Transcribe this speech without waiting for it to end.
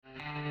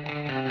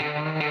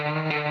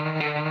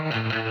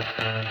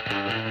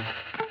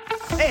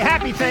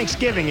Happy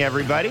Thanksgiving,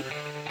 everybody.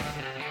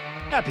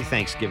 Happy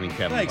Thanksgiving,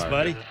 Kevin. Thanks,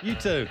 Barker. buddy. You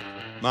too.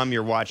 Mom,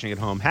 you're watching at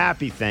home.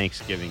 Happy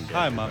Thanksgiving Day,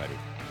 Hi, Mom. everybody.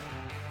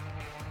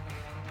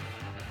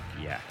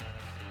 Yeah.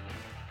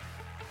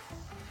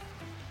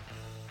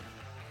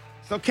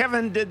 So,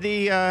 Kevin, did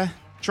the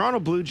Toronto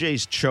Blue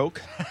Jays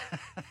choke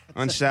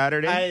on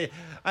Saturday?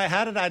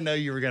 How did I know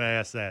you were going to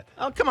ask that?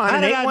 Oh, come on. How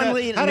An did I 8-1 know-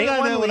 lead. How An did I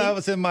 8-1 know when lead. I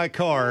was in my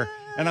car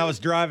and I was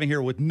driving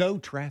here with no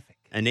traffic?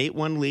 An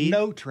 8-1 lead.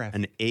 No traffic.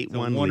 An 8-1 It's a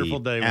lead. wonderful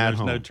day when at there's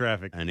home. no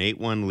traffic. An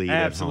 8-1 lead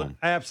at home.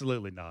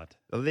 Absolutely not.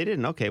 Oh, they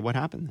didn't. Okay, what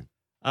happened then?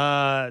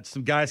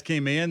 Some guys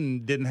came in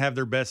and didn't have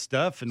their best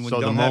stuff, and when So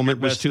you the don't have your moment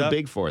was best too stuff-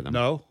 big for them.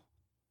 No,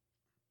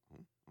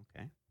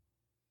 Okay.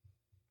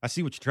 I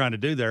see what you're trying to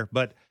do there,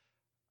 but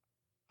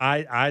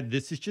I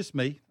this is just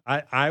me.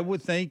 I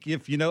would think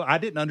if I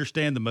didn't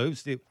understand the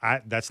moves.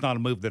 That's not a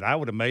move that I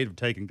would have made of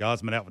taking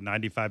Gausman out with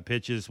 95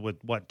 pitches with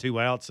 2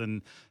 outs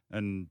and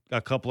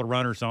a couple of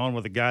runners on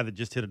with a guy that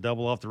just hit a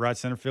double off the right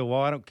center field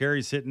wall. I don't care.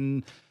 He's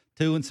hitting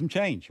 2 and some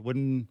change.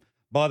 Wouldn't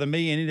bother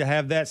me any to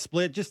have that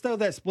split. Just throw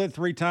that split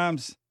 3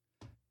 times.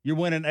 You're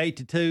winning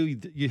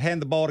 8-2. You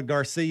hand the ball to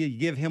Garcia. You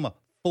give him a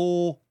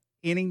full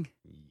inning.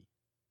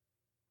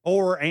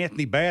 Or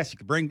Anthony Bass. You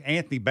could bring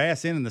Anthony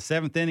Bass in the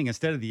 7th inning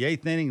instead of the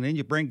 8th inning. And then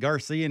you bring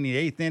Garcia in the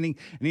 8th inning.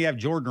 And you have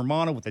Jordan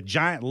Romano with a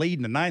giant lead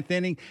in the 9th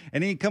inning.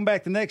 And then you come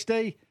back the next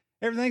day,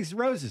 everything's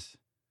roses.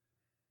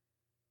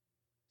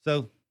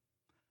 So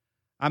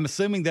I'm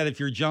assuming that if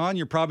you're John,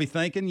 you're probably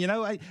thinking,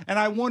 and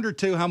I wonder,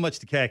 too, how much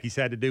the khakis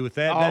had to do with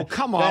that. Oh,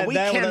 come on. We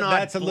cannot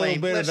That's a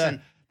blame. little bit Listen. of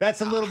the.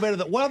 That's a little bit of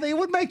the. Well, it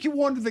would make you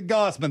wonder the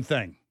Gausman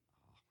thing.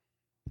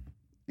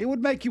 It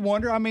would make you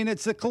wonder. I mean,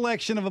 it's a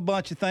collection of a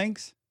bunch of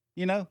things,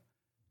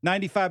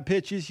 95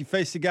 pitches. You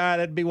face the guy,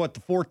 that'd be the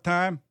 4th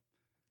time?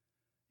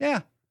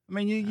 Yeah. I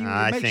mean, it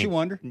makes you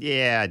wonder.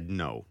 Yeah,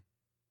 no.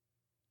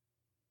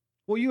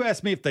 Well, you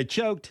asked me if they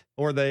choked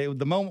or the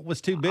moment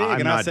was too big,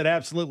 I said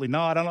absolutely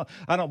not.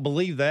 I don't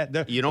believe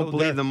that. You don't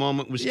believe the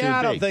moment was too big? Yeah,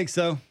 I don't think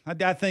so.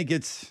 I think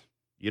it's.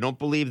 You don't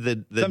believe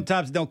that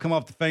Sometimes it don't come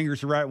off the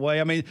fingers the right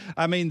way. I mean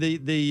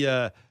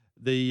the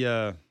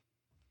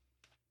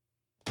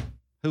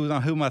who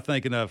am I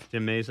thinking of?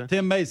 Tim Mesa.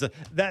 Tim Mesa.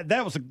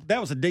 That was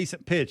a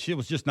decent pitch. It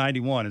was just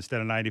 91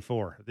 instead of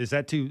 94. Is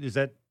that too? Is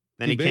that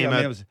Then too he big? came I mean,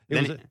 out. it was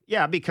a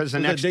Yeah, because the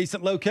next a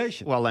decent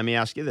location. Well, let me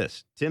ask you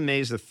this: Tim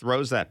Mesa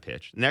throws that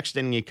pitch. Next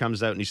inning, he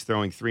comes out and he's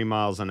throwing 3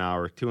 miles an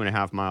hour,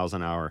 2.5 miles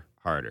an hour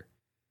harder.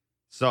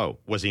 So,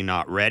 was he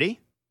not ready?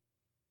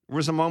 Or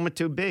was a moment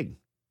too big?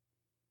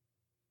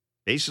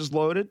 Bases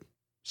loaded,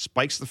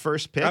 spikes the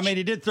first pitch. I mean,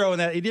 he did throw in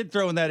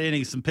that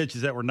inning some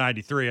pitches that were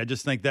 93. I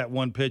just think that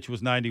one pitch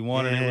was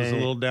 91, and it was a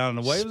little down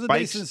in the way. It was a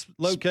decent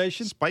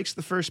location. Spikes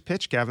the first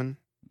pitch, Kevin.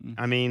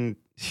 I mean,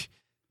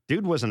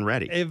 dude wasn't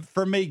ready. It,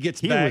 for me, gets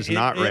He back. was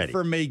not ready.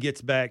 For me,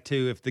 gets back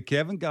to if the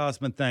Kevin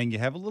Gausman thing, you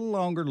have a little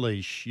longer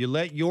leash. You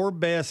let your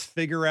best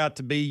figure out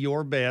to be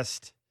your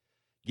best.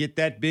 Get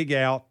that big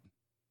out.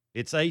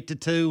 It's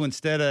 8-2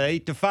 instead of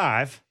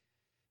 8-5.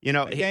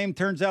 The game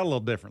turns out a little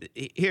different.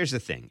 Here's the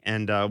thing,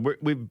 and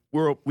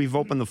we've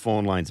opened the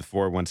phone lines at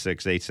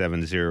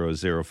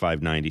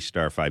 416-870-0590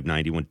 star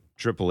 590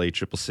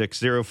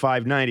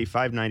 1-888-666-0590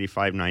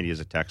 590 is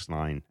a text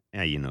line.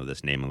 Yeah, you know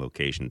this, name and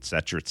location, et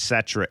cetera, et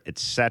cetera, et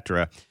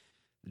cetera.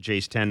 The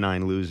Jays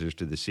 10-9 losers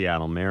to the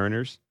Seattle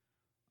Mariners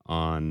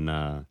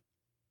on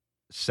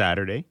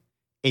Saturday.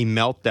 A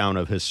meltdown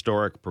of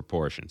historic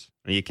proportions.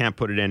 You can't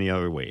put it any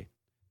other way.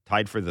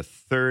 Tied for the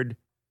third.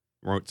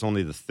 Or it's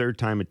only the third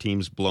time a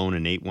team's blown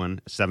an 8-1,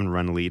 a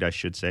 7-run lead, I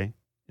should say,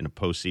 in a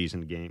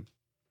postseason game.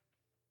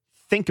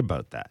 Think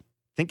about that.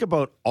 Think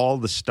about all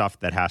the stuff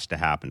that has to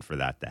happen for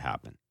that to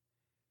happen.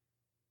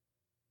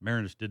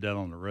 Mariners did that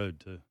on the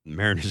road, too.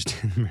 Mariners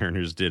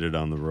did it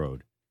on the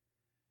road.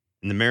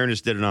 And the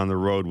Mariners did it on the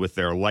road with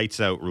their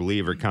lights-out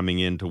reliever coming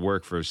in to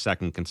work for a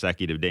second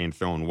consecutive day and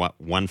throwing,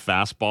 one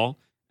fastball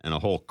and a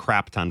whole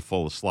crap ton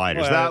full of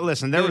sliders.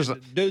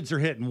 Dudes are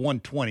hitting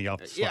 120 off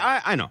the slide.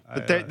 Yeah, I know,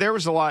 but there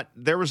was a lot.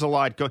 There was a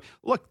lot going.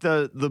 Look,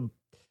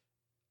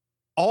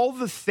 all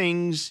the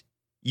things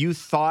you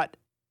thought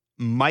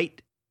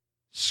might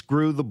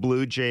screw the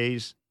Blue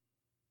Jays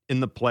in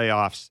the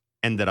playoffs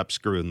ended up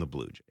screwing the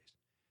Blue Jays.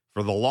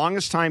 For the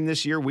longest time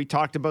this year, we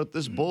talked about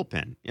this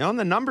bullpen. And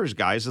the numbers,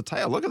 guys, will tell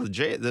you, look at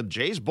the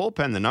Jays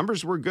bullpen. The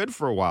numbers were good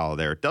for a while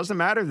there. It doesn't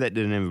matter that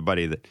didn't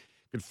anybody that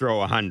could throw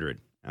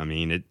 100. I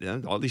mean,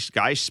 all these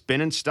guys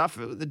spinning stuff.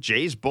 The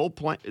Jays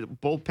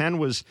bullpen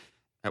was,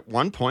 at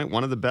one point,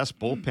 one of the best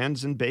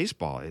bullpens in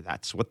baseball.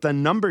 That's what the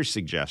numbers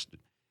suggested.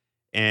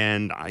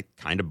 And I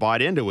kind of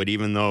bought into it,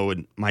 even though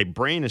my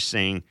brain is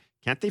saying,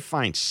 can't they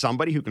find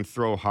somebody who can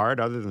throw hard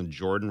other than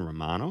Jordan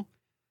Romano?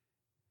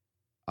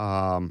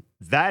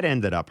 That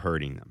ended up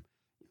hurting them.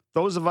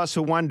 Those of us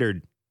who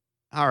wondered,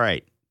 all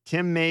right,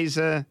 Tim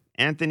Mesa,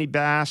 Anthony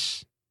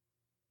Bass,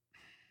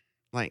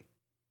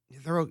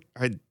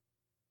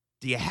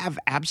 do you have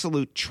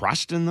absolute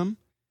trust in them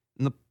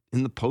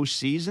in the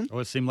postseason? Oh,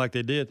 it seemed like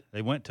they did.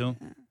 They went to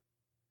him.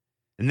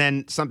 And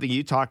then something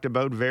you talked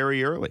about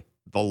very early,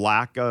 the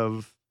lack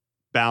of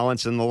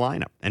balance in the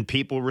lineup. And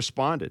people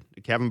responded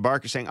to Kevin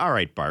Barker saying, all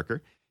right,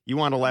 Barker, you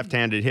want a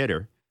left-handed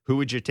hitter. Who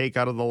would you take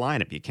out of the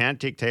lineup? You can't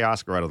take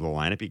Teoscar out of the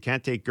lineup. You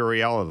can't take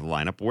Gurriel out of the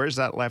lineup. Where's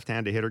that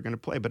left-handed hitter going to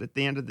play? But at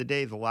the end of the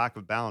day, the lack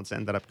of balance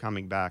ended up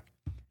coming back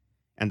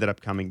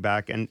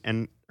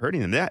and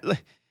hurting them.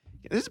 This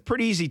is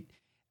pretty easy.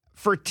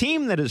 For a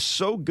team that is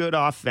so good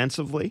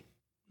offensively,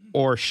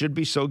 or should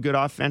be so good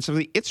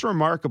offensively, it's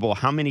remarkable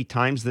how many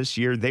times this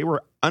year they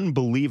were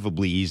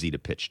unbelievably easy to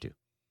pitch to.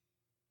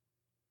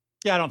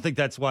 Yeah, I don't think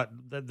that's what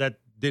that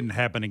didn't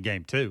happen in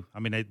game 2. I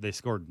mean, they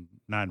scored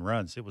 9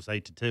 runs. It was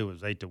 8-2. It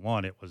was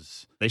 8-1. It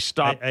was they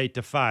stopped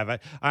 8-5.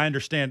 I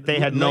understand they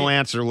had no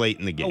answer late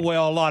in the game.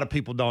 Well, a lot of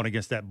people don't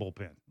against that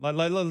bullpen.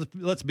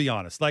 Let's be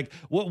honest. Like,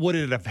 what would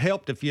it have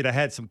helped if you'd have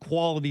had some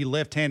quality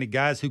left-handed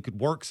guys who could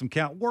work some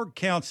count? Work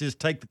counts is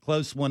take the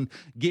close one,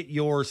 get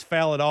yours,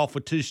 foul it off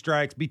with 2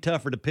 strikes, be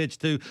tougher to pitch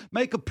to,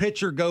 make a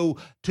pitcher go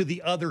to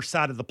the other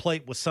side of the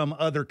plate with some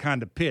other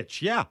kind of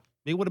pitch. Yeah,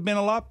 it would have been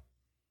a lot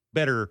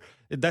better.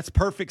 That's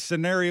perfect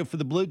scenario for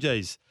the Blue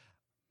Jays.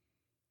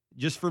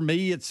 Just for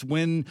me, it's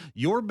when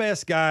your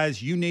best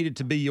guys, you needed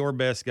to be your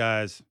best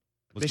guys,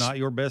 was not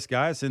your best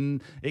guys,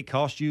 and it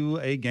cost you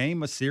a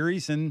game, a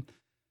series, and,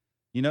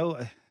 you know,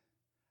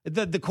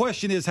 the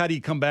question is, how do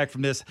you come back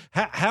from this?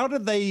 How do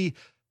they,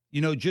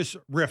 just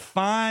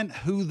refine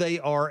who they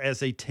are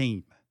as a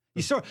team?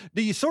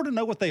 Do you sort of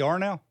know what they are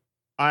now?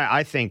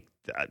 I think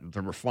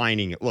the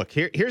refining it. Look,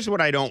 here's what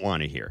I don't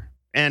want to hear.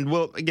 And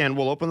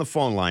we'll open the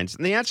phone lines.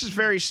 And the answer is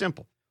very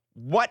simple.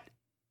 Well,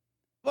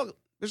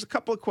 there's a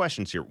couple of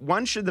questions here.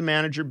 One, should the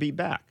manager be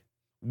back?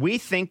 We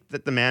think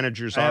that the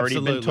manager's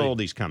already been told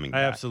he's coming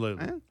back.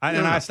 Absolutely.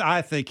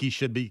 I think he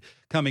should be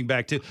coming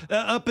back too.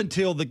 Up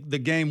until the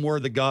game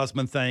where the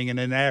Gausman thing, and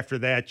then after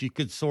that, you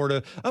could sort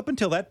of, up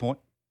until that point,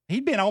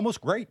 he'd been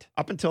almost great.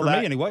 Up until for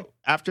that, me anyway.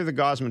 After the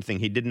Gausman thing,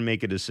 he didn't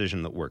make a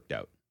decision that worked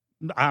out.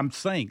 I'm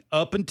saying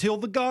up until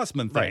the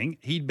Gausman thing, right,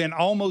 he'd been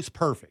almost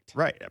perfect.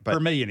 Right. For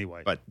me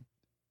anyway. But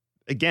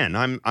again,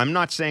 I'm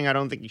not saying I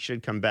don't think he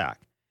should come back.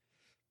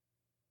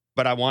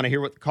 But I want to hear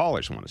what the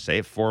callers want to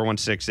say.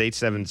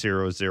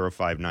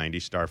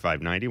 416-870-0590, star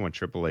 590,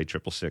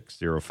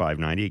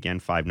 1-888-666-0590. Again,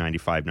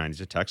 590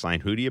 is a text line.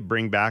 Who do you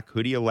bring back?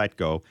 Who do you let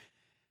go?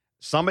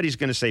 Somebody's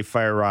going to say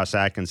fire Ross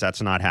Atkins.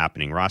 That's not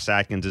happening. Ross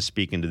Atkins is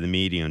speaking to the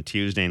media on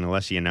Tuesday, and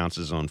unless he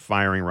announces his own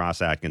firing,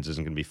 Ross Atkins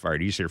isn't going to be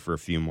fired. He's here for a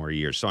few more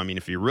years. So, I mean,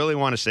 if you really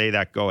want to say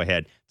that, go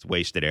ahead. It's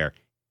wasted air.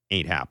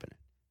 Ain't happening.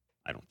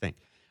 I don't think.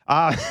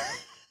 No.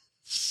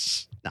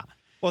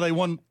 Well, they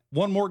won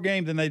one more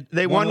game than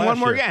they won one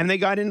more game, and they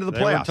got into the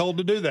playoffs. They were told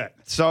to do that.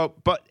 So,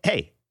 but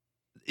hey,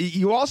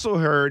 you also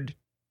heard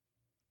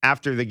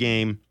after the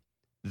game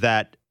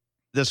that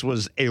this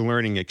was a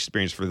learning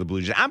experience for the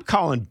Blue Jays. I'm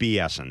calling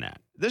BS on that.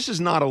 This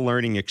is not a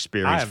learning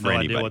experience for anybody. I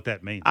have no idea what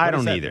that means. I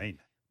don't either.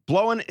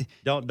 Blowing.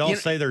 Don't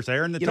say there's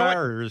air in the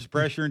tire or there's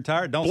pressure in the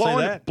tire. Don't say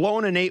that.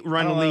 Blowing an 8-run lead.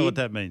 I don't know what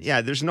that means. Yeah,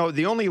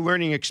 the only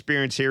learning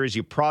experience here is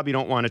you probably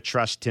don't want to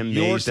trust Tim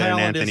Mays and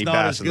Anthony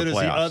Bass in the playoffs. Your talent is not as good as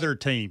the other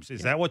teams.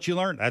 Is that what you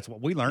learned? That's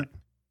what we learned.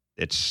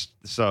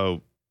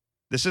 So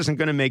this isn't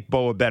going to make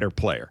Bo a better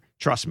player.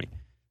 Trust me.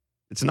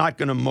 It's not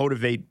going to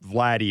motivate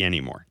Vladdy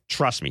anymore.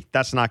 Trust me.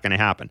 That's not going to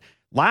happen.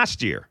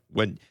 Last year,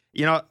 when,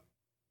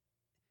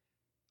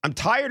 I'm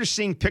tired of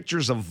seeing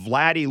pictures of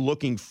Vladdy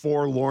looking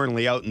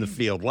forlornly out in the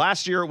field.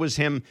 Last year, it was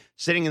him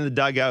sitting in the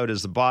dugout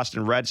as the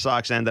Boston Red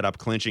Sox ended up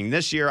clinching.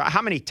 This year,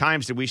 how many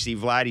times did we see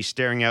Vladdy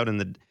staring out in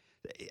the...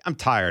 I'm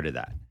tired of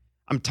that.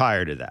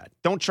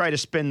 Don't try to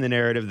spin the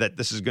narrative that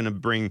this is going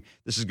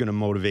to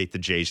motivate the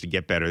Jays to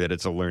get better, that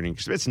it's a learning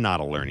experience. It's not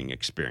a learning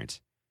experience.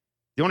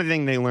 The only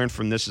thing they learned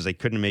from this is they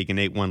couldn't make an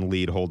 8-1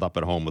 lead hold up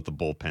at home with the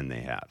bullpen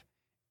they have.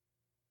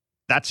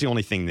 That's the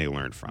only thing they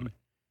learned from it.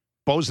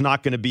 Bo's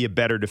not going to be a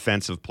better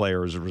defensive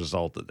player as a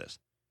result of this.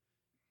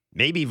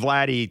 Maybe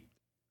Vladdy,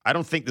 I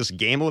don't think this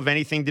game will have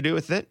anything to do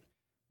with it,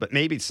 but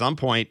maybe at some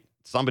point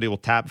somebody will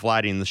tap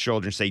Vladdy in the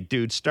shoulder and say,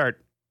 dude,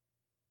 start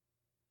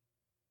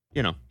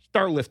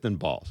lifting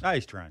balls. Oh,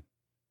 he's trying.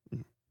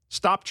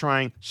 Stop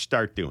trying,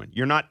 start doing.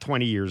 You're not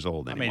 20 years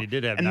old anymore. I mean, he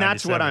did have and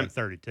that's what I'm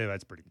 32.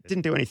 That's pretty good.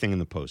 Didn't do anything in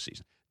the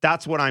postseason.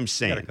 That's what I'm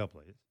saying. Got a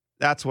couple of hits.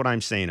 That's what I'm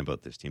saying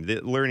about this team.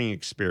 The learning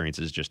experience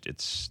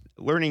is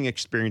learning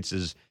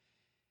experiences.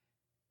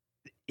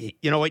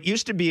 It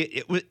used to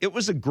be, it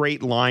was a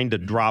great line to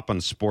drop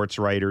on sports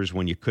writers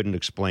when you couldn't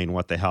explain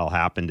what the hell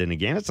happened in a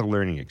game. It's a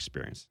learning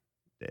experience.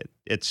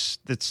 This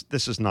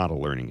is not a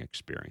learning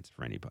experience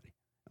for anybody.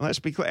 Let's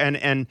be clear.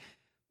 And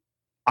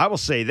I will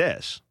say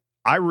this.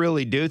 I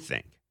really do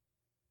think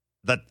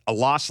that a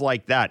loss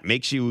like that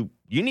makes you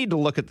need to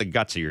look at the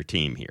guts of your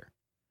team here.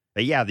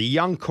 But yeah, the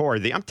young core.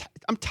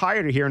 I'm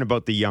tired of hearing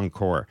about the young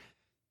core.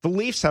 The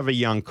Leafs have a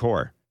young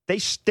core. They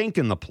stink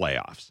in the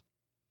playoffs.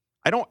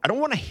 I don't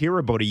want to hear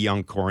about a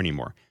young core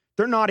anymore.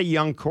 They're not a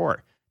young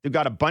core. They've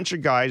got a bunch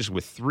of guys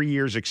with 3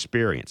 years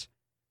experience.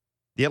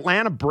 The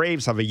Atlanta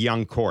Braves have a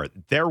young core.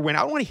 They're winning.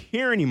 I don't want to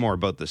hear anymore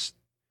about this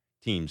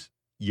team's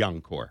young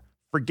core.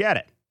 Forget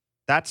it.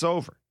 That's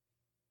over.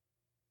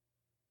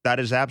 That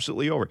is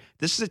absolutely over.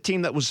 This is a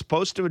team that was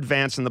supposed to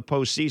advance in the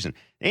postseason.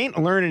 They ain't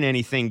learning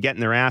anything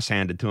getting their ass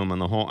handed to them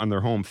on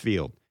their home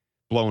field,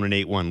 blowing an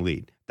 8-1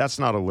 lead. That's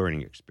not a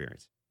learning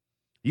experience.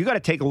 You got to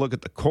take a look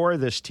at the core of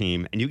this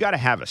team, and you got to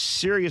have a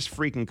serious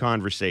freaking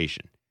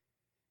conversation.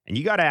 And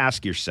you got to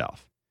ask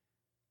yourself,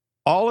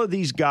 all of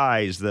these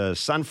guys, the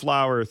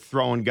sunflower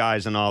throwing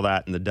guys and all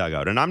that in the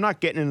dugout, and I'm not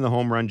getting into the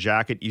home run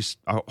jacket.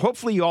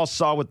 Hopefully you all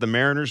saw what the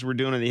Mariners were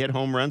doing when they hit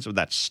home runs with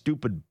that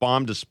stupid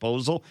bomb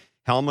disposal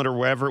helmet or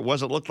whatever it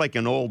was. It looked like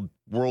an old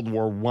World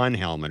War I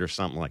helmet or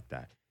something like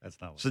that.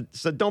 That's not what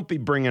So don't be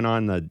bringing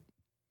on the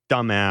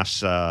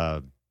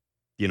dumbass,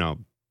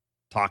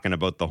 talking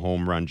about the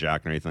home run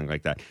jack or anything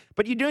like that.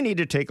 But you do need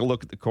to take a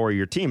look at the core of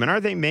your team. And are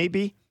they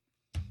maybe?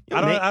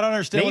 I don't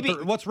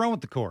understand what's wrong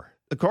with the core.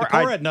 The core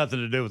had nothing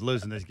to do with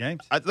losing these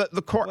games.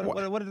 The core.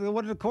 What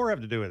did the core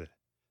have to do with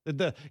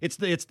it? It's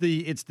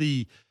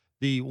the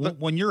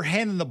when you're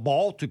handing the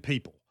ball to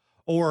people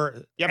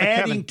or adding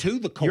Kevin, to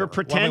the core. You're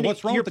pretending.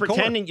 What's wrong with the core?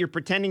 You're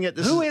pretending that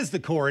this. Who is the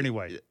core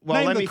anyway? Well,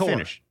 Name let the me core.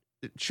 finish.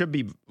 It should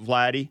be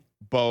Vladdy,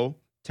 Bo,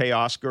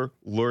 Teoscar,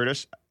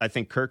 Lourdes. I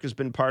think Kirk has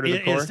been part of the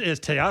core. Is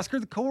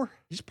Teoscar the core?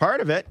 He's part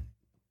of it.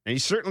 And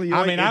he's certainly.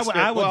 I mean,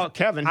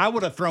 Kevin. I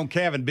would have thrown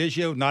Kevin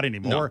Biggio, not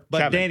anymore, but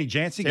Kevin. Danny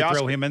Jansen could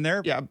throw him in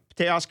there. Yeah,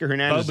 Teoscar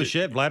Hernandez. Bo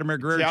Bichette, Vladimir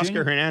Guerrero Teoscar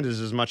Jr. Hernandez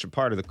is as much a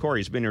part of the core.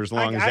 He's been here as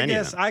long as any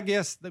of them. I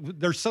guess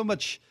there's so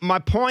much. My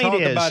point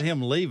talk is about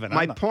him leaving.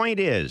 My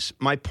point is,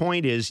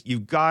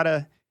 you've got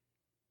to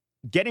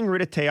getting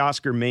rid of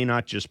Teoscar may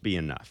not just be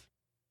enough.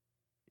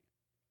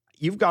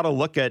 You've got to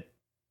look at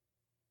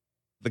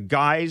the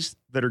guys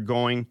that are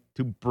going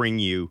to bring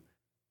you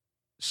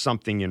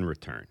something in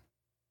return.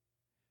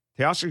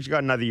 Teoscar's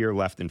got another year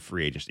left in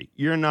free agency.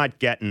 You're not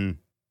getting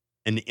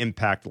an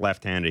impact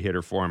left-handed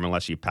hitter for him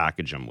unless you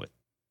package him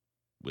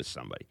with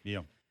somebody. Yeah.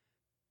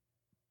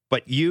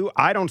 But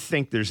I don't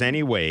think there's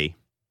any way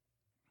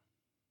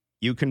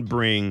you can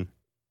bring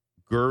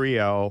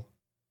Gurriel,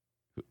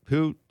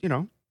 who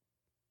had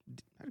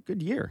a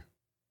good year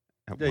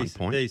at one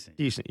point.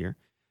 Decent year.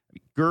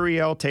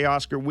 Gurriel,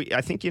 Teoscar,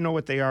 I think you know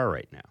what they are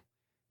right now.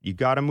 You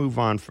got to move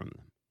on from them.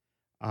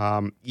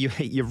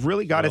 You've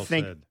really got to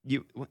think.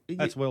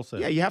 That's well said.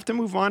 Yeah, you have to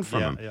move on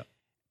from him. Yeah.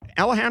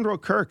 Alejandro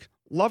Kirk,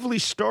 lovely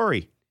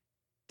story.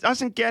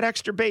 Doesn't get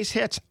extra base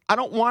hits. I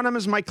don't want him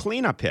as my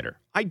cleanup hitter.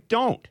 I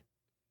don't.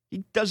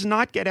 He does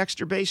not get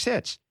extra base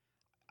hits.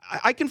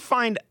 I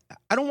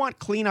don't want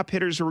cleanup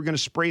hitters who are going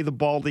to spray the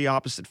ball to the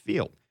opposite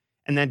field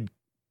and then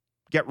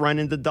get run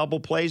into double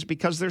plays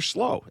because they're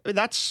slow.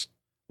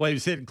 Well, he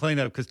was hitting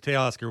cleanup because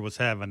Teoscar was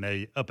having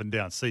a up and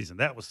down season.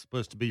 That was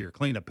supposed to be your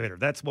cleanup hitter.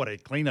 That's what a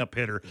cleanup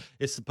hitter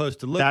is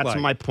supposed to look like.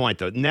 That's my point,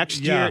 though. Next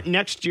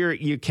year,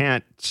 you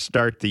can't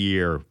start the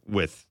year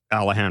with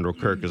Alejandro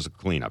Kirk as a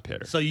cleanup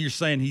hitter. So you're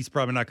saying he's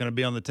probably not going to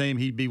be on the team?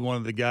 He'd be one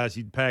of the guys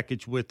you'd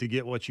package with to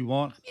get what you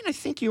want? I mean, I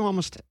think you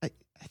almost I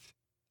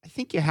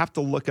think you have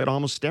to look at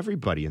almost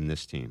everybody in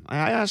this team.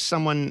 I asked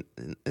someone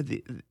in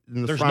the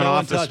There's front no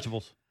office.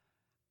 Untouchables.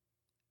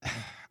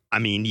 I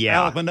mean,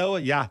 yeah. Alek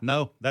Manoah,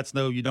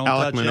 you don't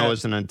Alek touch Manoah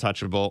is an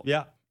untouchable.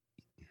 Yeah.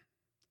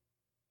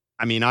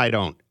 I mean, I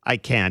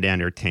can't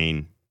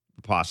entertain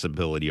the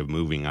possibility of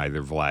moving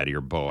either Vladdy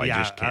or Bo. I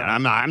just can't.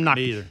 I'm not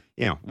either.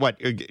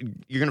 What, you're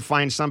going to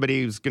find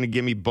somebody who's going to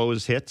give me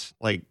Bo's hits?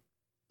 Like,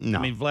 no.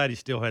 I mean, Vladdy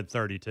still had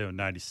 32 and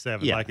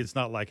 97. Yeah. Like, it's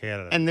not like he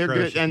had and they're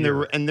good, and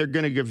year. they're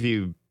going to give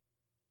you,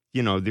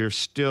 they're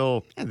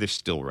still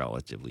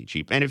relatively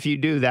cheap. And if you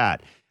do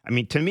that, I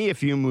mean, to me,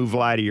 if you move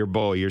Vladdy or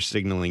Bo, you're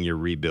signaling you're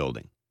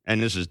rebuilding.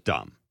 And this is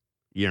dumb.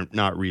 You're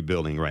not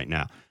rebuilding right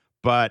now.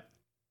 But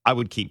I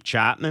would keep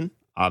Chapman,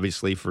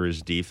 obviously, for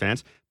his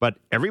defense. But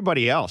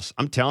everybody else,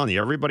 I'm telling you,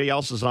 everybody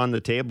else is on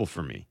the table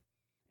for me.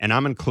 And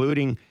I'm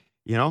including,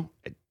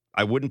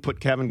 I wouldn't put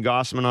Kevin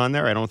Gossman on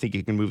there. I don't think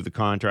he can move the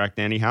contract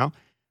anyhow.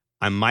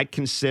 I might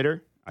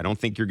consider, I don't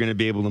think you're going to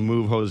be able to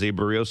move Jose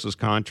Barrios'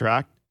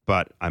 contract,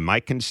 but I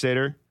might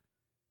consider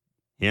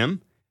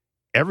him.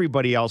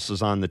 Everybody else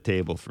is on the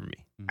table for me.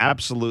 Mm-hmm.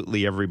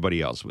 Absolutely everybody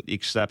else, with the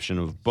exception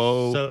of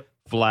Bo,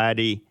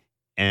 Vladdy,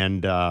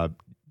 and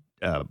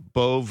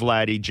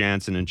Vladdy,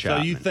 Jansen, and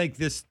Chapman. So you think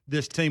this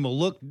team will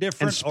look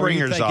different? And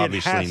Springer's or you think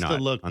obviously it has not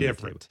to look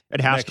different.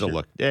 It has to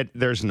look.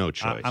 There's no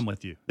choice. I'm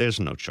with you. There's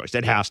no choice.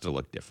 It has to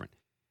look different.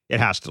 It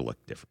has to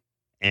look different.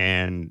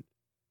 And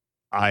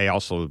I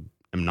also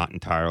am not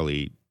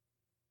entirely.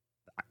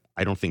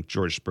 I don't think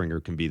George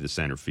Springer can be the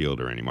center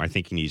fielder anymore. I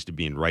think he needs to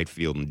be in right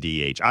field and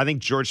DH. I think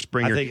George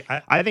Springer.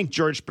 I think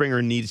George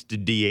Springer needs to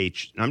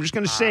DH. I'm just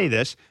going to say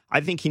this.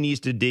 I think he needs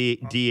to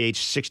DH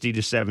 60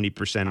 to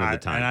 70% of the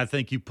time. And I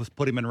think you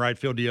put him in right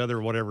field the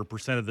other whatever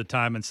percent of the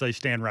time and say,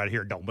 stand right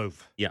here, don't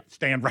move. Yeah,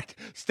 stand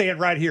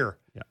right here.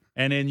 Yeah.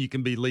 And then you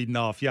can be leading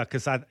off. Yeah,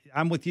 because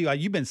I'm with you.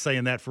 You've been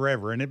saying that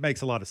forever, and it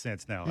makes a lot of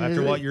sense now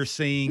after what you're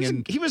seeing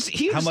and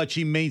how much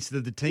he means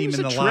to the team in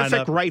the lineup. He was a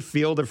terrific right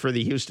fielder for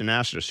the Houston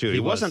Astros, too. He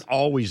wasn't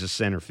always a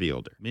center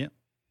fielder. Yeah.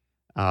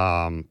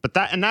 But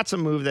that's a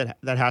move that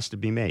has to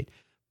be made.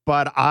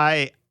 But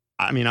I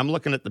mean, I'm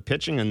looking at the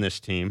pitching in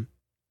this team,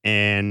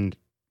 and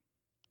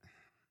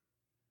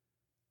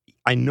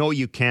I know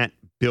you can't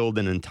build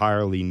an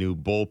entirely new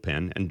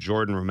bullpen, and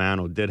Jordan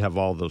Romano did have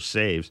all those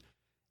saves,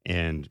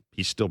 and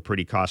he's still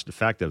pretty cost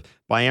effective.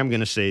 But I am going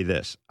to say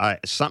this: I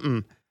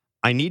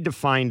need to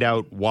find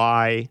out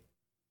why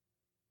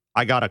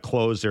I got a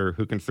closer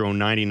who can throw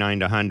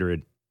 99 to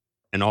 100,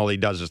 and all he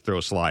does is throw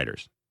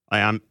sliders.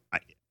 I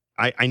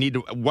need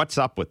to. What's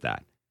up with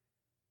that?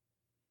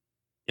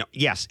 You know,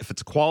 yes, if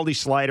it's a quality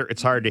slider,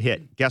 it's hard to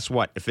hit. Guess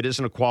what? If it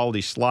isn't a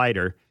quality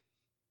slider,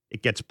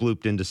 it gets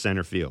blooped into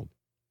center field,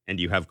 and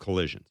you have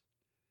collisions.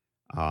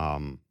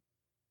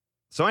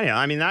 So anyhow,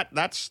 I mean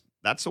that's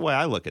the way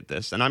I look at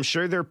this, and I'm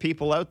sure there are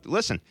people out.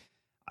 Listen,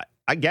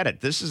 I get it.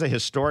 This is a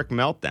historic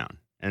meltdown,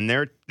 and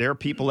there are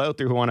people out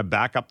there who want to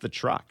back up the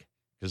truck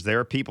because there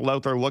are people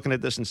out there looking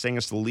at this and saying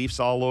it's the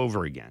Leafs all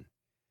over again.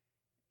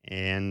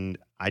 And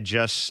I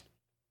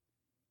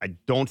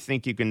don't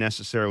think you can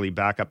necessarily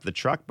back up the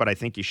truck, but I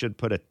think you should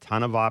put a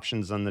ton of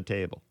options on the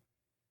table,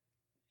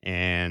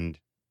 and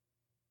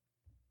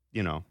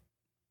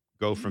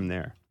go from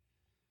there.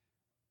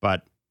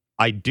 But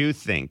I do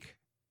think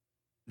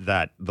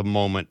that the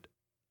moment,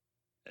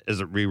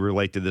 as it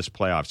relate to this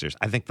playoff series,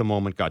 I think the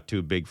moment got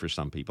too big for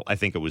some people. I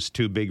think it was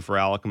too big for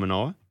Alek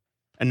Manoah.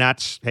 And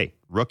that's, hey,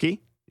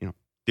 rookie,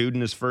 dude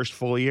in his first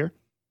full year,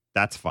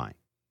 that's fine.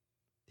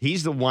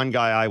 He's the one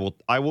guy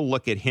I will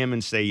look at him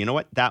and say, you know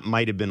what? That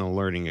might have been a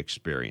learning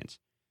experience.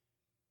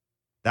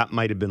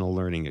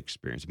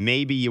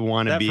 Maybe you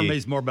want to be. That for me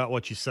is more about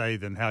what you say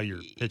than how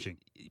you're pitching.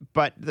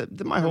 But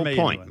my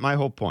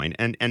whole point,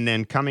 and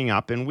then coming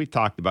up, and we've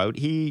talked about,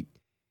 he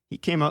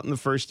came out in the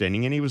first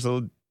inning and he was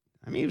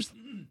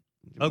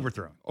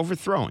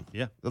overthrown.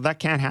 Yeah. So that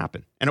can't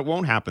happen, and it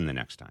won't happen the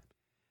next time.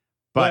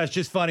 But it's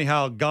just funny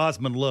how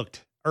Gausman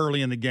looked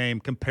early in the game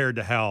compared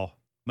to how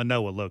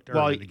Manoah looked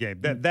early in the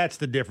game. That's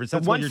the difference.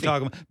 That's what you're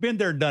talking about. Been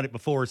there, done it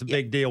before. It's a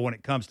big deal when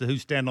it comes to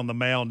who's standing on the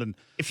mound and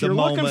if the you're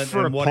moment looking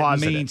for and a what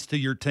positive, it means to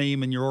your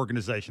team and your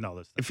organization, all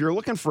this stuff. If you're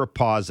looking for a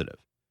positive,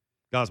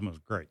 Gausman was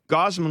great.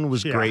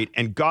 Great,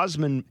 and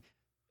Gausman,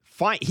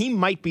 he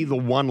might be the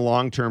one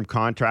long-term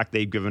contract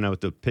they've given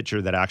out the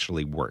pitcher that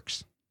actually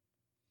works.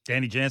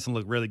 Danny Jansen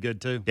looked really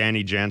good too.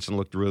 Danny Jansen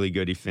looked really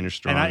good. He finished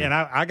strong. And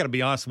I got to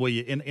be honest with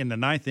you, in the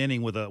ninth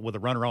inning with a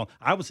runner on,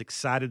 I was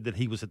excited that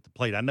he was at the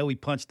plate. I know he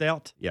punched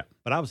out,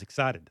 but I was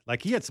excited.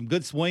 Like, he had some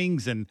good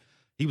swings and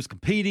he was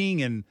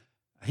competing, and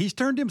he's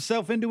turned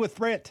himself into a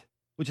threat,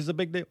 which is a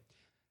big deal.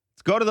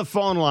 Let's go to the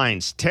phone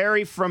lines.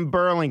 Terry from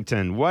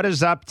Burlington. What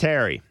is up,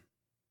 Terry?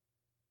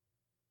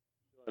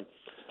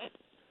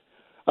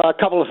 A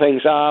couple of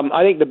things.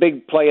 I think the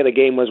big play of the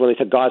game was when they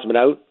took Gausman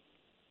out.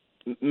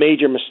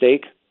 Major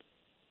mistake.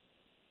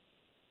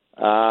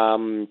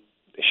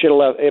 Should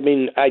have.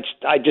 I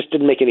just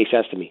didn't make any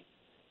sense to me.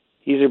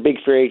 He's a big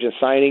free agent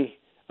signing.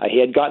 He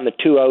had gotten the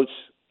 2 outs.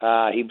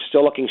 He was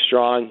still looking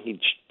strong.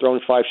 He'd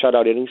thrown 5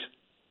 shutout innings.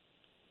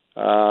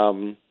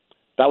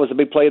 That was the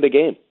big play of the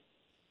game.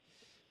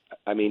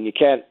 I mean, you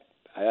can't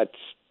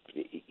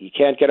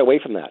get away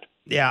from that.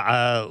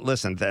 Yeah.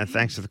 Listen.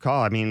 Thanks for the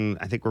call. I mean,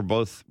 I think we're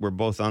both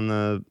on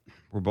the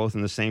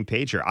same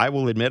page here. I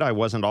will admit I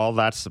wasn't all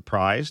that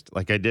surprised.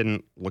 Like, I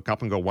didn't look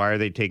up and go, "Why are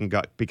they taking?"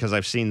 Because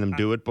I've seen them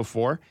do it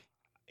before.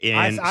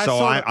 And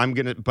I'm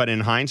gonna. But in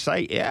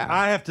hindsight, yeah,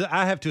 I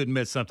have to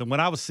admit something. When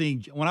I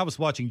was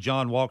watching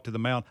John walk to the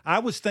mound, I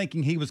was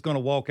thinking he was going to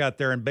walk out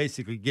there and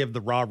basically give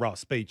the rah-rah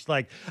speech.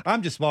 Like,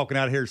 I'm just walking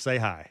out here to say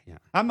hi. Yeah.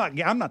 I'm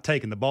not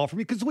taking the ball from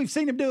you, because we've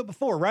seen him do it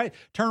before, right?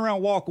 Turn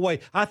around, walk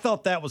away. I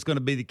thought that was going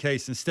to be the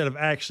case instead of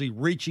actually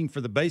reaching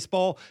for the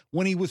baseball.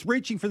 When he was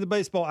reaching for the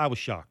baseball, I was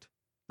shocked.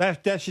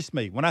 That's just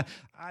me. When I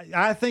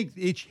think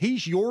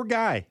he's your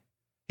guy.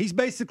 He's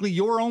basically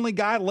your only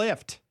guy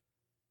left.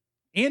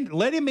 And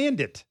let him end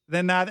it.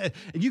 Then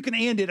you can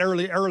end it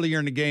earlier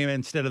in the game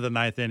instead of the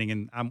ninth inning.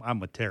 And I'm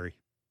with Terry.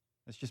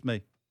 That's just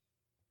me.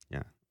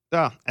 Yeah.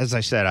 Well, as I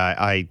said,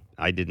 I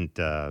didn't.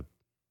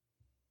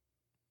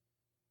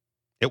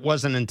 It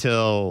wasn't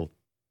until,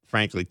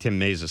 frankly, Tim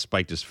Mayza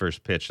spiked his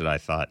first pitch that I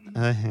thought,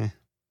 I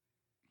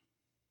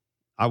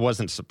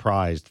wasn't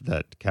surprised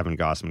that Kevin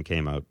Gausman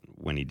came out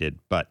when he did.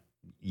 But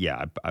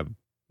yeah,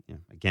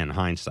 again,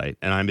 hindsight,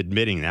 and I'm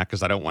admitting that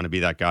because I don't want to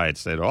be that guy that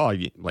said,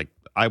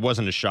 I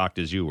wasn't as shocked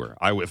as you were.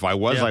 If I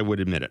was, I would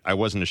admit it. I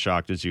wasn't as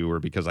shocked as you were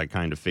because I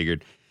kind of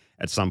figured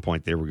at some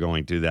point they were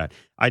going to do that.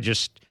 I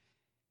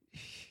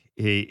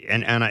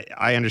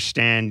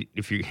understand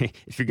if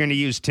you're going to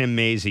use Tim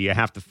Mayza, you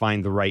have to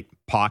find the right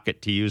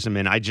pocket to use him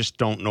in. I just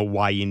don't know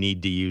why you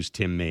need to use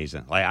Tim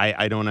Mayza.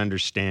 I don't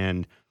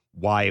understand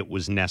why it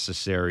was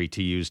necessary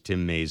to use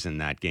Tim Mayza in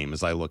that game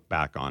as I look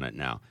back on it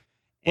now.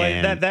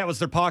 Well, that was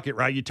their pocket,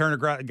 right? You turn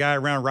a guy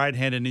around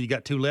right-handed, and you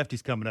got 2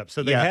 lefties coming up.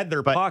 So they had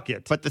their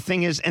pocket. But the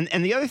thing is, and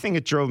the other thing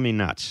that drove me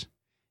nuts,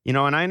 and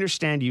I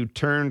understand you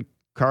turned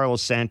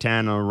Carlos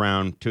Santana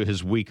around to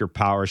his weaker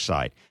power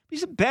side.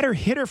 He's a better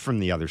hitter from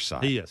the other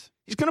side. He is.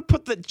 He's going to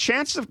put the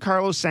chances of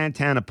Carlos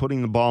Santana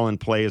putting the ball in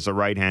play as a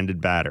right-handed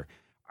batter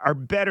are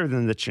better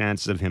than the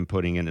chances of him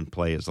putting it in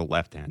play as a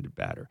left-handed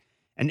batter.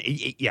 And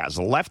yeah, as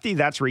a lefty,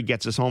 that's where he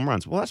gets his home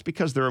runs. Well, that's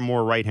because there are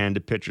more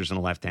right-handed pitchers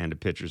and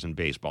left-handed pitchers in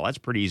baseball. That's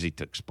pretty easy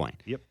to explain.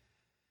 Yep.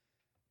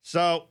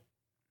 So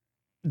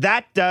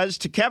that does,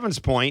 to Kevin's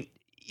point,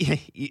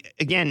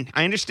 again,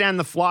 I understand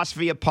the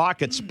philosophy of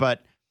pockets,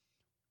 but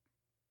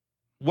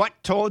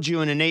what told you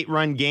in an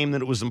 8-run game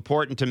that it was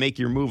important to make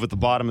your move at the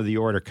bottom of the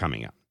order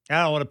coming up?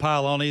 I don't want to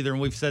pile on either,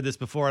 and we've said this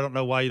before. I don't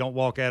know why you don't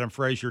walk Adam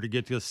Frazier to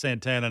get to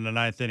Santana in the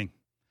 9th inning.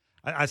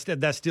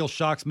 That still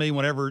shocks me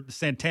whenever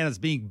Santana's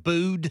being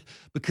booed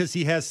because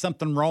he has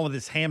something wrong with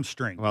his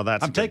hamstring. Well,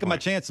 I'm taking my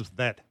chances with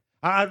that.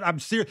 I'm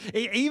serious.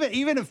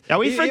 Even if now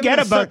we forget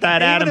about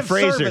that, Adam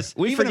Frazier.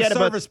 We forget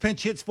about Service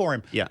pinch hits for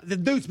him. Yeah, the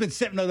dude's been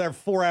sitting over there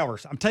for 4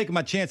 hours. I'm taking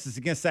my chances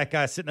against that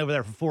guy sitting over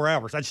there for 4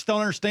 hours. I just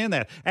don't understand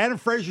that. Adam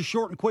Frazier's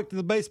short and quick to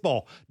the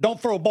baseball. Don't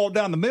throw a ball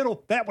down the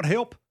middle. That would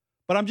help.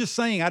 But I'm just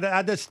saying,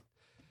 I just.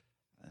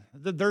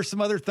 There's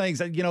some other things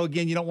that,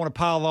 again, you don't want to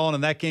pile on,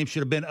 and that game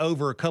should have been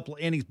over a couple of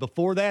innings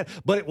before that,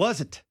 but it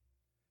wasn't.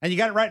 And you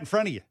got it right in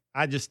front of you.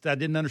 I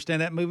didn't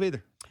understand that move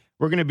either.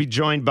 We're going to be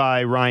joined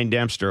by Ryan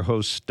Dempster,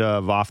 host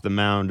of Off the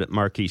Mound at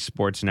Marquee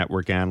Sports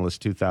Network,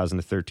 analyst,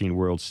 2013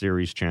 World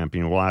Series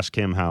champion. We'll ask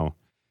him how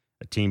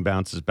a team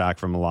bounces back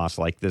from a loss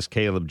like this.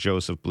 Caleb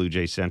Joseph, Blue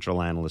Jay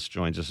Central analyst,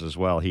 joins us as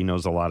well. He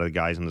knows a lot of the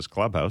guys in this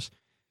clubhouse.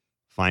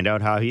 Find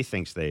out how he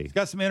thinks He's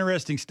got some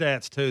interesting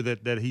stats, too,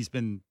 that he's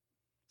been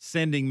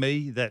sending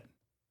me that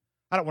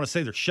I don't want to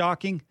say they're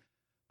shocking,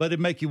 but it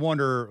make you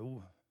wonder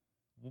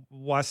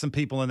why some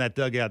people in that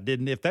dugout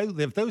didn't. If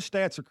those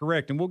stats are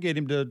correct, and we'll get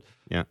him to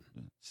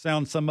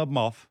sound some of them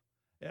off,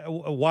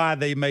 why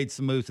they made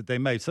some moves that they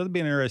made. So it'll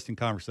be an interesting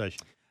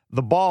conversation.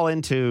 The ball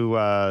into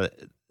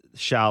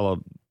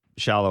shallow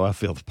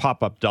outfield,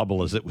 pop-up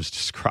double as it was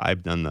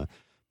described on the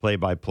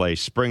play-by-play.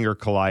 Springer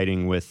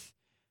colliding with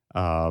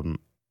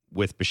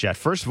Bichette.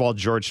 First of all,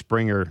 George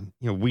Springer,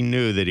 we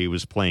knew that he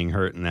was playing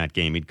hurt in that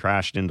game. He'd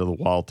crashed into the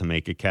wall to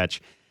make a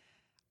catch.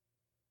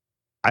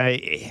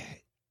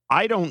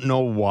 I don't know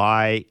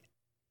why.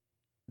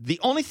 The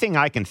only reason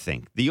I can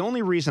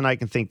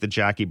think that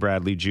Jackie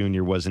Bradley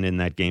Jr. wasn't in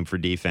that game for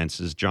defense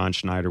is John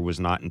Schneider was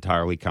not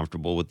entirely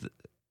comfortable with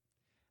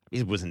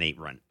it was an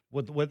 8-run.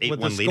 With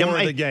the score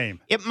of the game.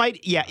 It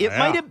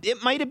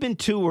might have been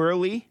too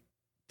early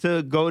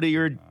to go to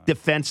your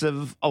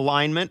defensive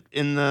alignment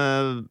in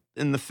the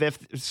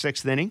 5th,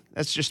 6th inning.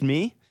 That's just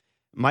me.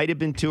 Might have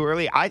been too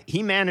early.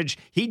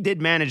 He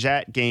did manage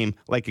that game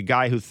like a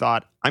guy who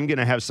thought, I'm going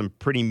to have some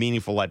pretty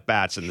meaningful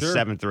at-bats in the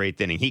 7th or 8th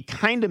inning. He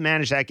kind of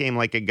managed that game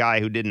like a guy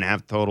who didn't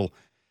have total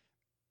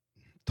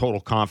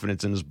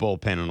confidence in his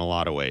bullpen in a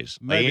lot of ways.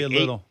 Maybe a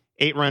little.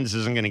 8 runs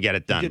isn't going to get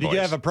it done, Did you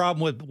have a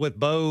problem with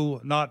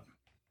Bo not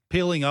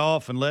peeling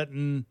off and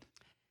letting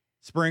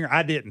Springer?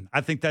 I didn't.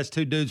 I think that's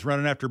two dudes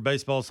running after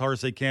baseball as hard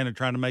as they can and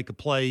trying to make a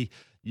play.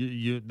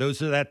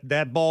 Those are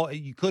that ball.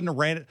 You couldn't have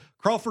ran it.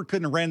 Crawford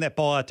couldn't have ran that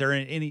ball out there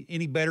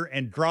any better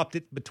and dropped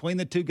it between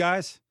the two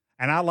guys.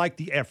 And I like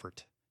the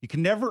effort. You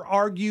can never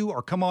argue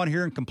or come on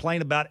here and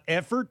complain about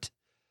effort.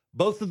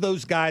 Both of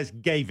those guys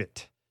gave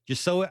it.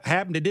 Just so it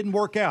happened, it didn't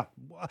work out.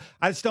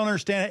 I just don't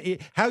understand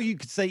how you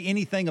could say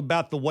anything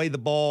about the way the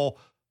ball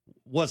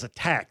was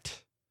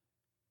attacked.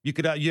 You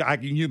could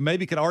you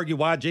maybe could argue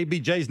why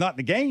JBJ's not in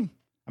the game.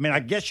 I mean, I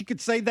guess you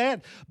could say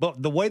that,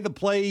 but the way the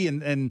play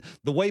and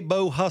the way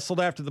Bo hustled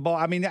after the ball,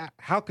 I mean,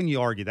 how can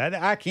you argue that?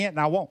 I can't and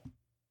I won't.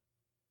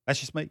 That's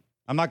just me.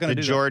 I'm not going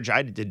to do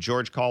that. Did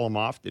George call him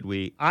off? Did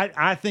we?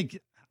 I think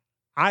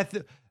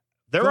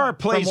there are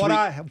plays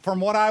from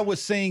what I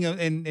was seeing,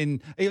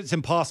 and it's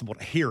impossible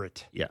to hear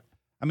it. Yeah.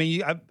 I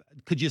mean,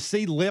 could you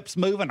see lips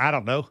moving? I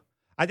don't know.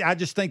 I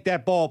just think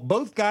that ball,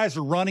 both guys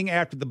are running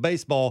after the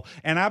baseball,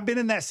 and I've been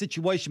in that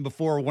situation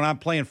before when I'm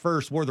playing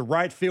first where the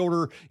right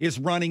fielder is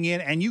running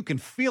in, and you can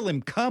feel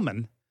him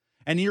coming,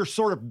 and you're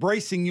sort of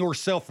bracing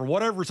yourself for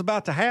whatever's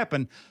about to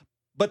happen,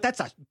 but that's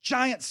a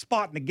giant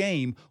spot in the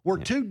game where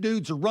two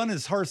dudes are running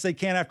as hard as they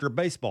can after a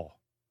baseball.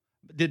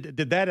 Did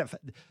that,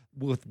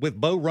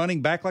 with Bo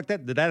running back like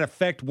that, did that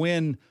affect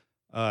when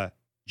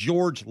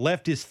George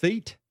left his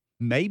feet?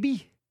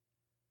 Maybe.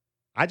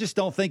 I just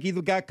don't think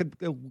either guy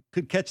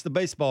could catch the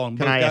baseball, and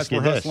both guys were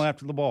hustling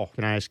after the ball.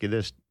 Can I ask you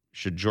this?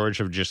 Should George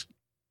have just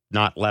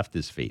not left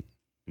his feet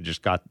and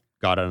just got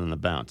out on the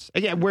bounce?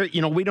 Again,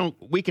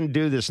 we can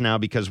do this now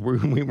because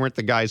we weren't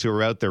the guys who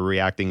were out there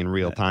reacting in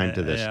real time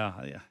to this.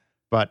 Yeah.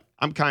 But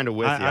I'm kind of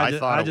with you.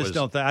 I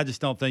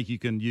just don't think you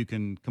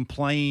can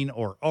complain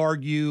or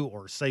argue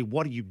or say,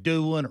 what are you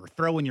doing, or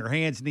throwing your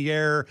hands in the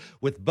air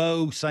with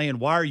Bo saying,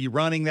 why are you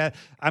running that?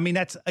 I mean,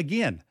 that's,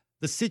 again,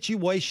 the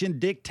situation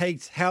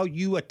dictates how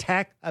you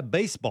attack a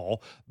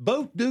baseball.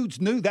 Both dudes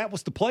knew that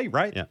was the play,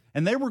 right? Yeah.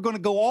 And they were going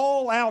to go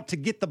all out to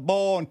get the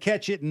ball and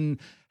catch it and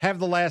have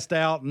the last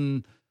out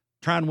and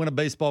try and win a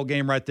baseball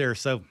game right there.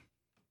 So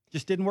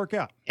just didn't work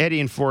out. Eddie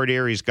in Fort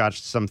Erie's got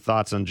some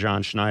thoughts on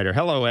John Schneider.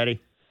 Hello,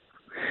 Eddie.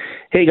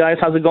 Hey, guys.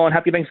 How's it going?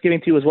 Happy Thanksgiving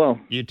to you as well.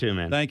 You too,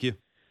 man. Thank you.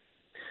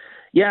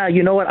 Yeah,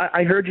 you know what?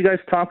 I heard you guys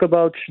talk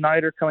about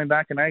Schneider coming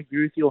back, and I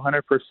agree with you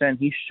 100%.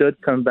 He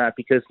should come back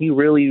because he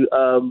really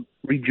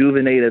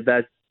rejuvenated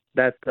that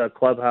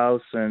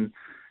clubhouse, and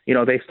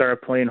they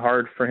started playing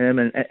hard for him,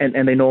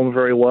 and they know him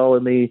very well,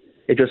 and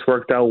it just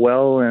worked out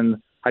well,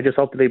 and I just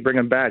hope that they bring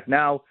him back.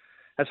 Now,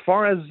 as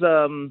far as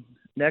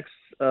next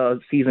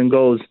season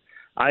goes,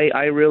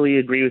 I really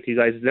agree with you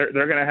guys. They're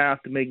going to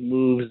have to make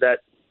moves that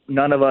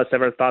none of us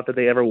ever thought that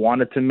they ever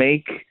wanted to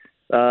make.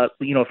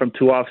 From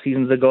 2 off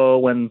seasons ago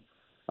when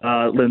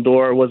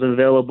Lindor was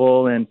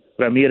available and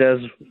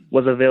Ramirez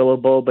was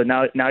available, but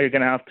now you're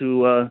going to have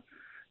to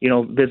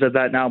visit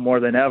that now more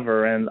than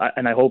ever. And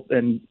I hope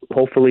and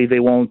hopefully they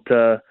won't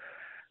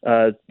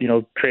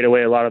trade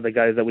away a lot of the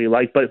guys that we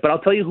like. But I'll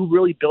tell you who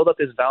really built up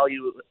his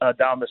value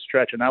down the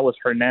stretch, and that was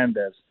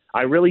Hernandez.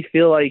 I really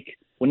feel like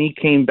when he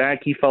came back,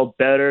 he felt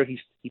better. He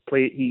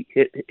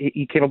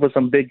came up with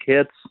some big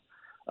hits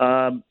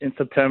in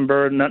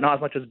September, not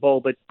as much as Bo,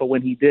 but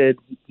when he did,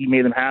 he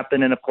made them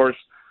happen. And of course,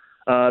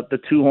 the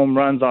 2 home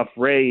runs off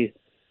Ray,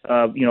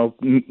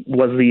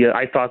 was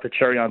I thought the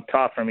cherry on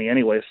top for me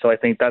anyway. So I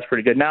think that's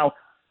pretty good. Now,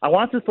 I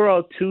want to throw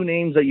out 2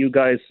 names that you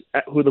guys,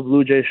 who the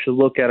Blue Jays should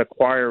look at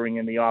acquiring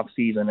in the off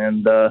season,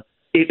 and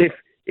if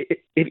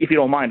you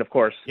don't mind, of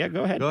course. Yeah,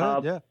 go ahead.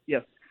 Yeah.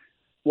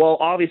 Well,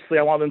 obviously,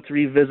 I want them to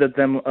revisit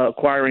them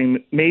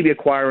acquiring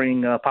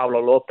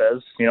Pablo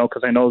Lopez,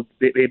 because I know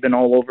they've been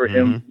all over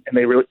him and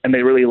they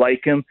really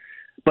like him.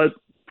 But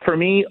for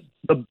me,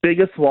 the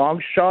biggest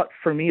long shot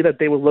for me that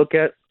they would look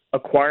at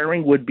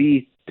acquiring would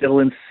be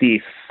Dylan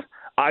Cease.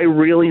 I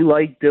really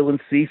like Dylan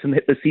Cease and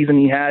the season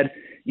he had.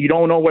 You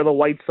don't know where the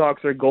White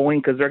Sox are going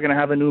because they're going to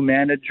have a new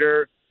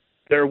manager.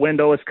 Their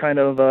window is kind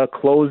of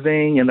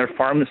closing, and their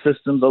farm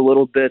system's a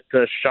little bit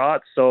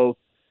shot. So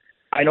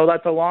I know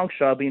that's a long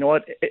shot, but you know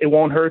what? It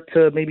won't hurt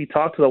to maybe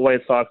talk to the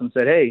White Sox and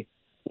say, hey,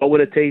 what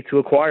would it take to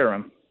acquire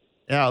him?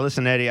 Yeah,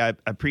 listen, Eddie, I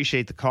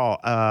appreciate the call.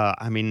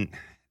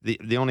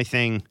 The only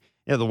thing,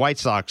 the White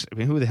Sox,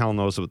 who the hell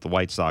knows what the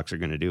White Sox are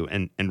going to do?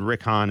 And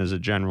Rick Hahn, as a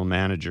general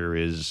manager,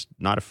 is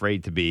not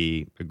afraid to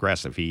be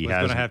aggressive. It's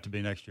going to have to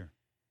be next year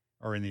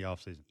or in the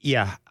offseason.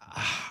 Yeah.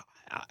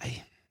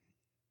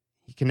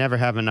 You can never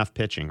have enough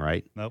pitching,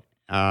 right? Nope.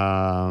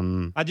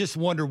 I just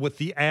wonder with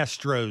the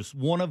Astros,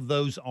 one of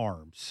those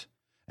arms,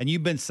 and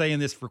you've been saying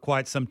this for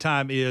quite some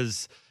time,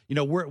 is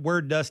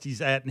where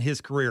Dusty's at in his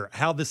career,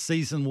 how the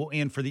season will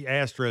end for the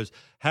Astros,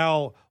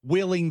 how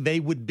willing they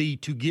would be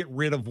to get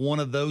rid of one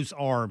of those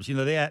arms.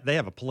 They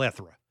have a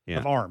plethora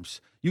of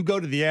arms. You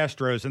go to the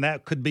Astros, and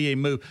that could be a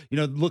move,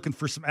 looking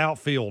for some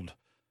outfield.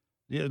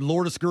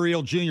 Lourdes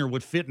Gurriel Jr.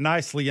 would fit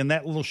nicely in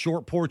that little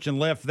short porch and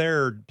left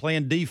there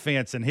playing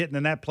defense and hitting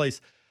in that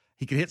place.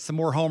 He could hit some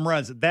more home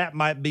runs. That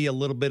might be a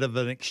little bit of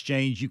an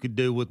exchange you could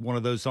do with one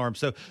of those arms.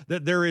 So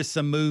there is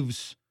some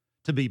moves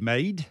to be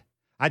made.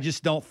 I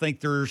just don't think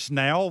there's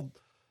now.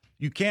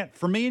 You can't,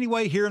 for me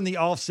anyway, here in the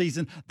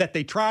offseason, that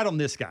they tried on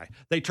this guy.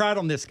 They tried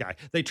on this guy.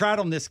 They tried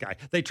on this guy.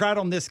 They tried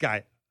on this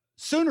guy.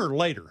 Sooner or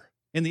later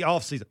in the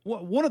offseason,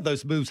 one of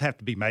those moves have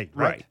to be made,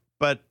 right?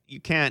 But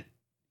you can't.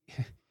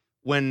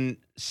 When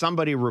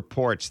somebody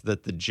reports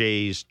that the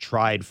Jays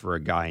tried for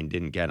a guy and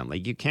didn't get him,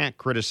 you can't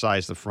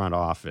criticize the front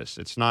office.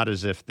 It's not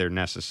as if they're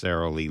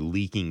necessarily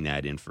leaking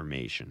that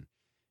information.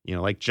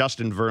 Like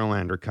Justin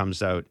Verlander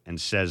comes out and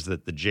says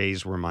that the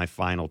Jays were my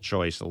final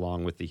choice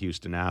along with the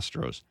Houston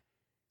Astros.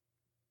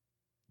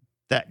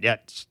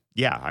 That's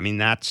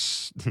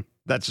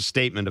a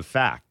statement of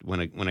fact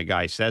when a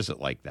guy says it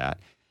like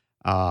that.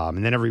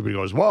 And then everybody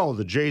goes, well,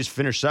 the Jays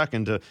finished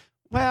second.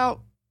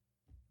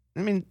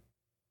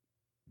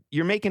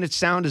 You're making it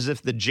sound as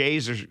if the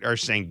Jays are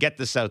saying, get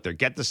this out there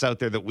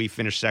that we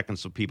finished second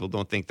so people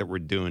don't think that we're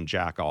doing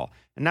jack all.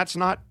 And that's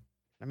not,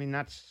 a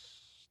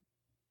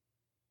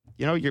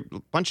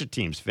bunch of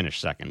teams finish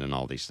second in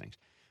all these things.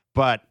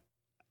 But,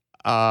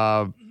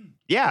 look,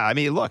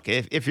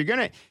 if you're going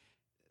to,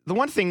 the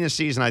one thing this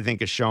season I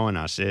think is showing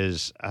us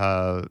is,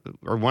 or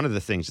one of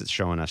the things that's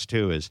showing us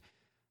too is,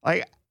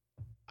 I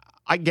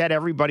get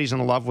everybody's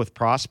in love with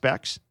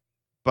prospects,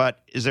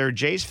 but is there a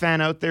Jays fan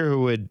out there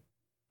who would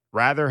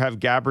rather have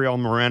Gabriel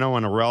Moreno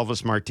and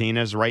Aurelvis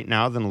Martinez right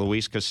now than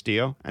Luis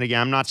Castillo? And again,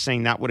 I'm not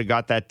saying that would have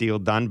got that deal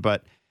done,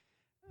 but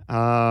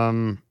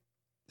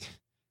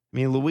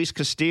Luis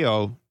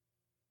Castillo.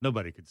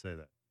 Nobody could say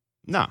that.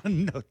 No.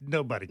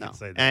 Nobody could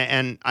say that.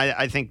 And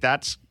I think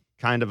that's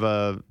kind of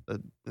a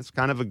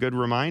good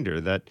reminder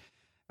that,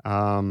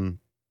 I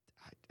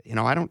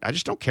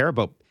just don't care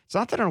about, it's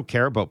not that I don't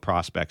care about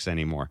prospects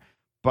anymore,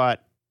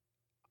 but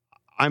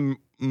I'm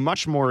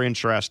much more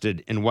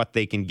interested in what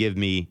they can give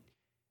me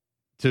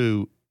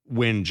to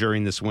win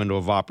during this window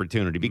of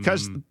opportunity,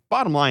 because the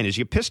bottom line is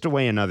you pissed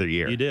away another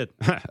year. You did.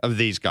 Of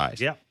these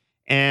guys. Yeah.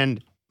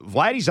 And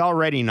Vladdy's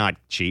already not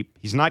cheap.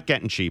 He's not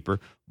getting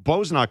cheaper.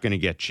 Bo's not going to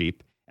get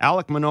cheap.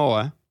 Alek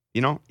Manoah,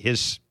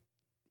 he's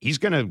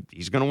going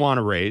to want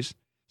to raise.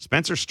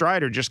 Spencer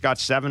Strider just got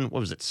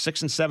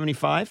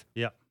 $6.75?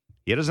 Yeah.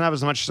 He doesn't have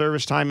as much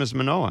service time as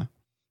Manoah.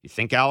 You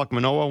think Alek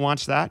Manoah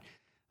wants that?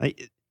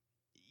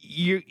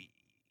 You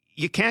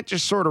can't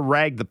just sort of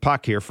rag the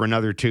puck here for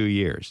another 2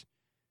 years.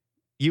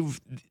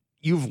 You've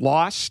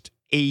lost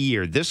a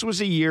year. This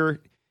was a year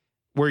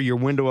where your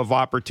window of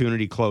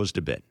opportunity closed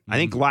a bit. I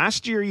think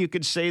last year you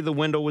could say the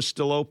window was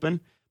still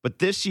open, but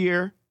this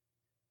year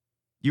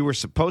you were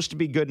supposed to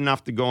be good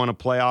enough to go on a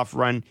playoff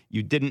run.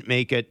 You didn't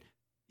make it.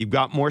 You've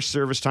got more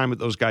service time with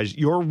those guys.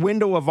 Your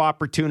window of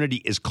opportunity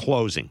is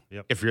closing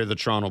if you're the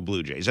Toronto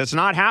Blue Jays. It's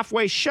not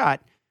halfway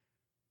shut,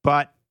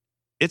 but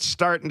it's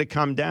starting to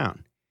come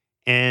down.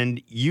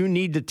 And you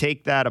need to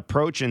take that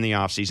approach in the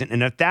offseason.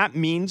 And if that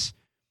means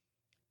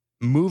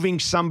moving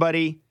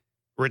somebody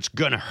where it's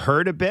going to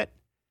hurt a bit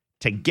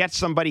to get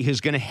somebody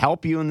who's going to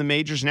help you in the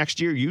majors next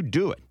year, you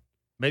do it.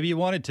 Maybe you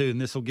wanted to, and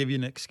this will give you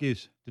an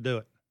excuse to do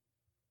it.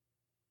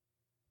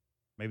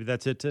 Maybe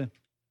that's it, too.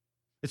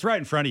 It's right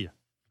in front of you.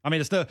 I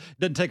mean, it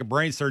doesn't take a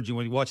brain surgeon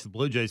when you watch the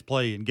Blue Jays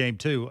play in Game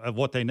 2 of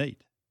what they need.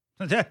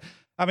 I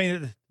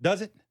mean,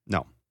 does it?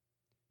 No.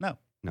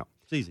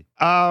 It's easy.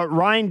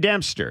 Ryan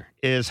Dempster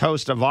is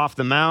host of Off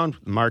the Mound,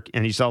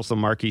 and he's also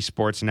Marquee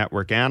Sports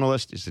Network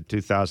analyst. He's a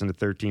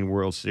 2013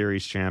 World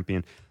Series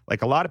champion.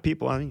 Like a lot of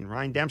people, I mean,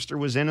 Ryan Dempster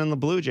was in the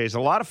Blue Jays. A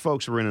lot of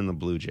folks were in the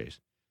Blue Jays.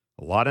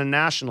 A lot of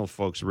national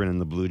folks were in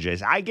the Blue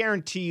Jays. I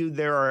guarantee you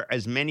there are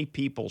as many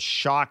people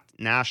shocked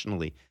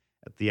nationally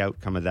at the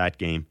outcome of that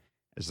game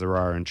as there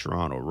are in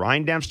Toronto.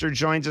 Ryan Dempster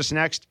joins us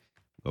next.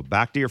 We'll go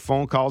back to your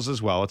phone calls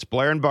as well. It's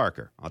Blair and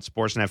Barker on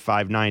Sportsnet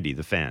 590,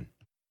 The Fan.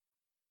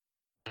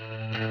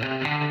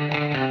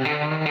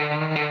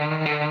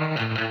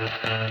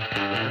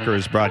 Barker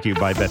is brought to you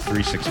by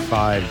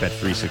Bet365.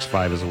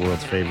 Bet365 is the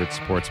world's favorite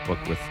sports book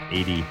with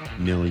 80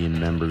 million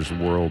members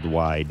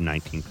worldwide,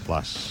 19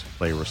 plus.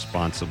 Play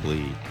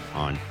responsibly.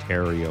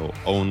 Ontario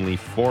only.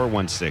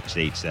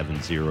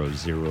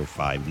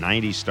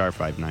 416-870-0590, star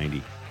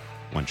 590.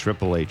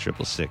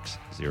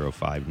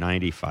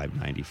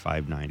 1-888-666-0590.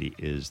 590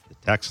 is the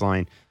text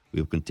line.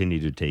 We will continue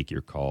to take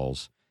your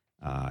calls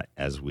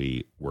as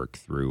we work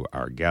through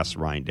our guests.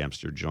 Ryan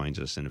Dempster joins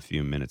us in a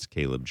few minutes.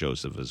 Caleb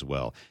Joseph as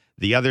well.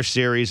 The other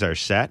series are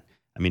set.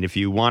 I mean, if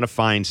you want to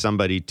find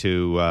somebody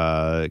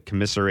to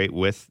commiserate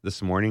with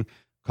this morning,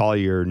 call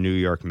your New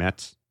York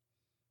Mets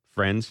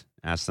friends.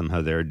 Ask them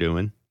how they're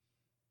doing.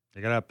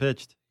 They got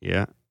outpitched.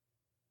 Yeah.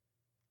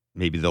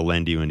 Maybe they'll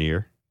lend you an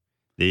ear.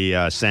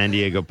 The San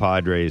Diego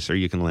Padres, or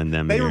you can lend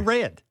them an ear.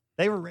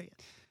 They were red.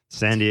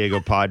 San Diego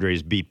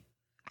Padres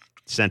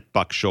sent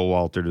Buck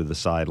Showalter to the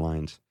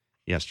sidelines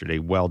yesterday.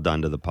 Well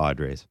done to the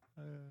Padres.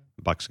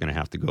 Buck's going to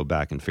have to go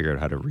back and figure out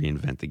how to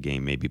reinvent the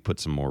game, maybe put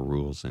some more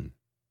rules in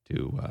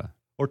to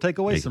or take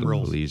away make some it a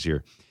rules. little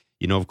easier.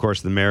 You know, of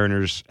course, the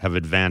Mariners have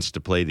advanced to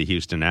play the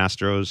Houston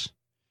Astros.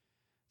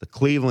 The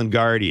Cleveland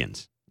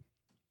Guardians,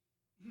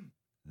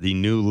 the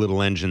new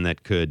little engine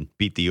that could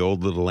beat the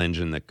old little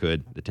engine that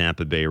could, the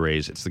Tampa Bay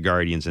Rays. It's the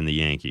Guardians and the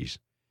Yankees.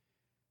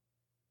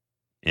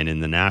 And in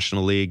the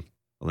National League,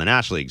 well, the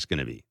National League's going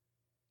to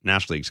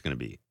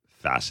be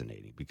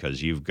fascinating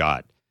because you've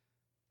got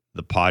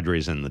the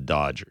Padres and the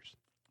Dodgers.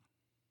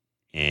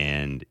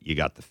 And you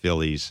got the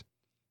Phillies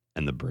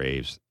and the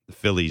Braves. The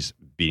Phillies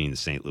beating the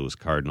St. Louis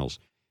Cardinals.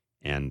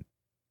 And,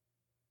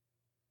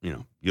 you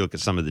know, you look at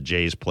some of the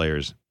Jays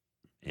players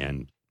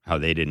and how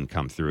they didn't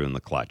come through in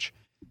the clutch.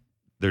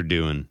 They're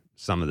doing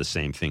some of the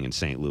same thing in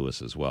St. Louis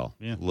as well.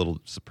 Yeah. A little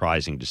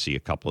surprising to see a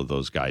couple of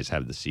those guys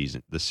have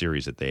the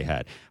series that they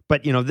had.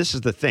 But, you know, this is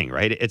the thing,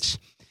 right? It's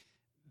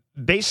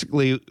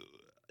basically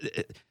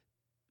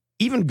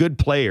even good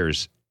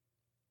players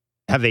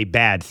have a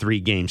bad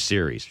 3-game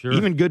series. Sure.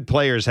 Even good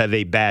players have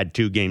a bad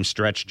 2-game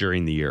stretch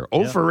during the year.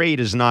 0 for 8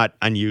 is not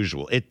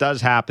unusual. It does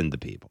happen to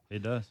people.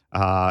 It does.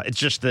 It's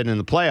just that in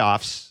the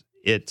playoffs,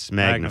 it's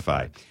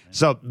magnified.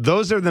 So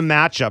those are the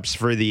matchups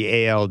for the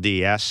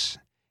ALDS.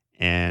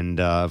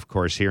 And, of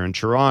course, here in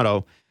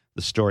Toronto,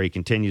 the story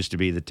continues to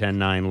be the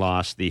 10-9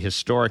 loss, the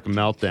historic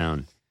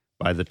meltdown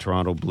by the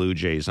Toronto Blue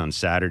Jays on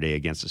Saturday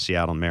against the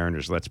Seattle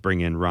Mariners. Let's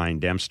bring in Ryan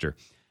Dempster,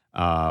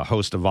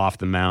 host of Off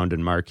the Mound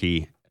and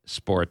Marquee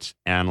Sports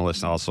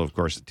analyst, also, of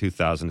course, the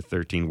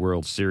 2013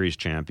 World Series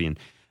champion.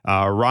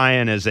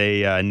 Ryan is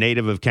a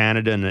native of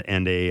Canada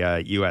and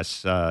a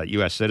U.S.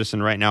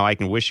 citizen right now. I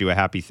can wish you a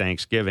happy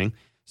Thanksgiving,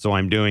 so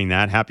I'm doing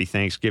that. Happy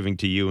Thanksgiving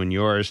to you and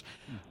yours.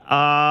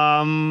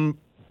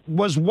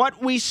 Was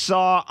what we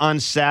saw on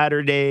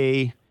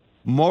Saturday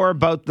more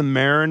about the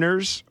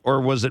Mariners,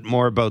 or was it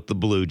more about the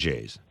Blue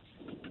Jays?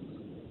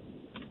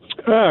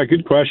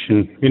 Good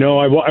question. You know,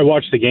 I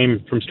watched the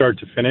game from start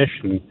to finish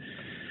and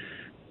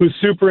was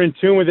super in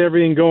tune with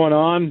everything going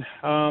on.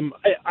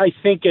 I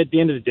think at the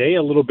end of the day,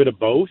 a little bit of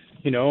both.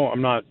 You know,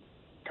 I'm not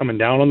coming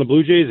down on the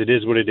Blue Jays. It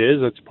is what it is.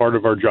 That's part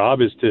of our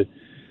job, is to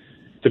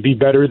be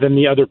better than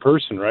the other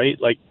person, right?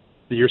 Like,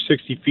 you're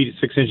 60 feet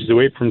 6 inches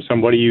away from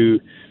somebody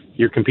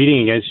you're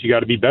competing against. You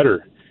got to be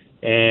better.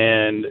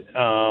 And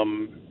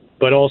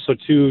but also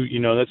too, you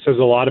know, that says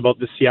a lot about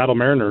the Seattle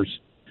Mariners.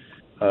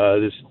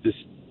 This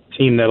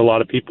team that a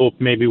lot of people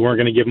maybe weren't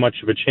going to give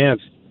much of a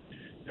chance.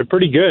 They're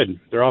pretty good.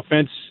 Their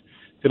offense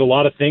did a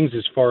lot of things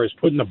as far as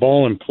putting the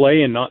ball in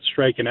play and not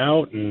striking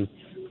out, and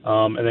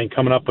then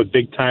coming up with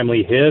big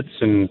timely hits.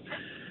 And,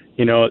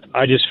 you know,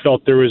 I just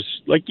felt there was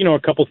like, a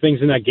couple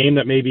things in that game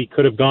that maybe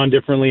could have gone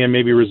differently and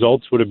maybe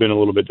results would have been a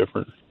little bit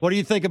different. What do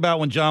you think about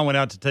when John went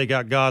out to take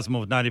out Gosman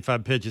with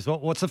 95 pitches?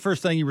 What's the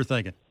first thing you were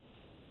thinking?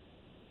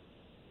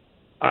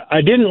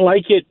 I didn't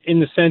like it in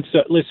the sense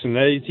that, listen,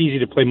 it's easy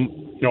to play,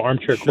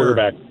 armchair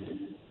quarterback.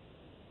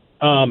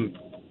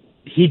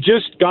 He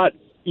just got,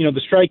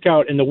 the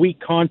strikeout and the weak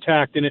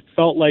contact, and it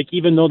felt like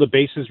even though the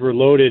bases were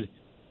loaded,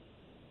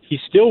 he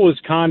still was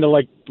kind of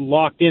like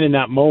locked in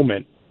that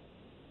moment.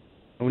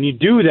 And when you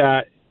do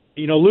that,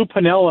 Lou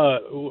Piniella,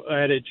 who I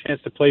had a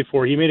chance to play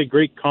for, he made a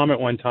great comment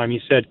one time.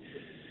 He said,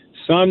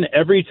 "Son,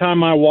 every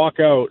time I walk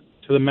out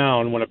to the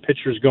mound when a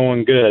pitcher's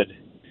going good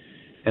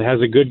and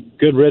has a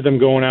good rhythm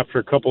going after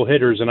a couple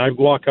hitters, and I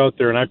walk out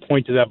there and I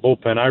point to that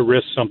bullpen, I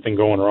risk something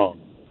going wrong."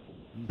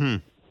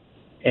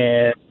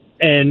 And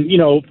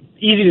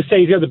easy to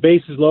say he's got the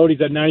bases loaded,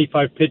 he's at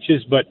 95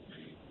 pitches, but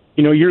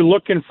you're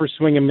looking for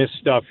swing and miss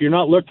stuff. You're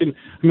not looking.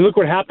 Look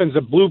what happens,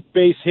 a blue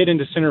base hit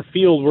into center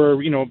field where,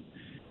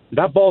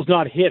 that ball's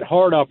not hit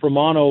hard off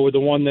Romano or the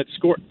one that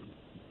scored.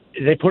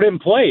 They put it in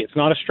play. It's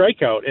not a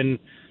strikeout. And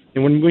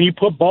when you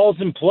put balls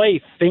in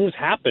play, things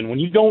happen. When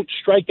you don't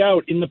strike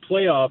out in the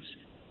playoffs,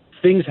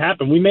 things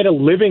happen. We made a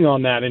living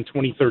on that in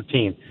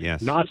 2013.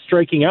 Yes. Not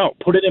striking out.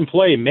 Put it in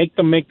play. Make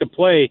them make the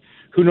play.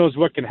 Who knows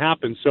what can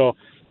happen. So,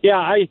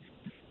 yeah,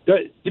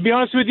 to be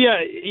honest with you,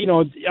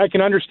 I can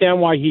understand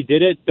why he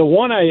did it. The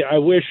one I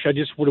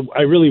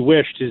really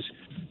wished is,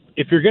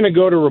 if you're going to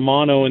go to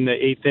Romano in the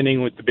 8th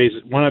inning with the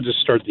bases, why not just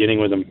start the inning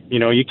with him?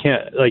 You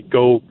can't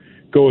go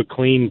a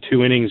clean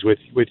 2 innings with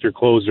your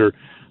closer.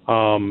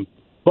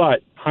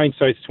 But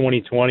hindsight's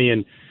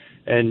 20/20,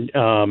 and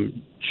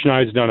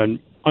Schneid's done an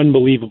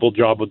unbelievable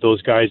job with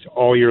those guys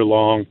all year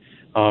long.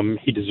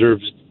 They deserve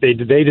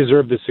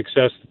the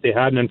success that they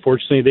had, and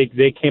unfortunately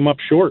they came up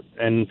short,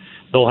 and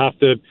they'll have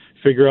to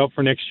figure out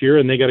for next year.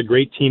 And they got a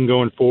great team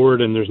going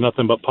forward, and there's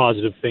nothing but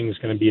positive things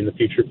going to be in the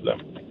future for them.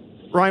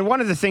 Ryan,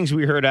 one of the things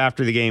we heard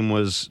after the game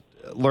was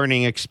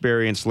learning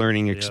experience. When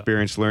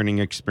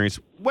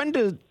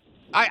do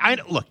I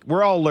look?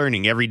 We're all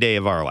learning every day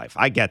of our life.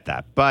 I get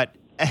that, but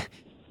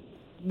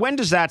when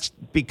does that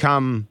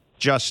become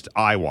just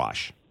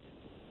eyewash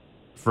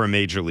for a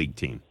major league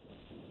team?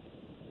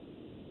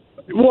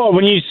 Well,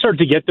 when you start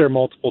to get there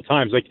multiple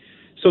times,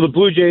 so the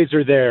Blue Jays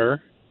are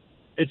there.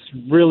 It's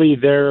really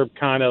their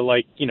kind of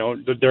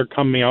their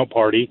coming out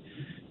party,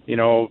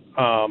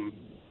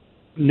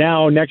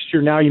 Now, next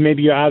year,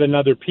 you add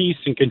another piece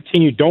and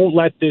continue. Don't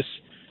let this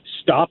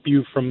stop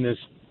you from this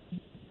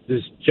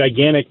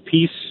gigantic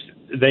piece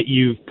that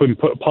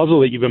puzzle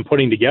that you've been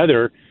putting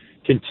together.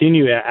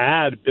 Continue to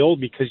add,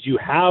 build, because you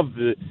have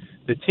the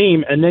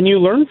team, and then you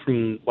learn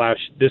from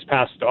this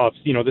past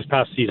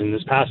season,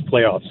 this past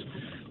playoffs.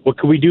 What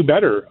could we do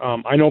better?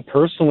 I know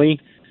personally,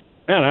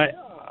 man,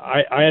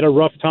 I had a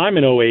rough time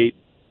in 2008.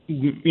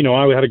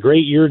 I had a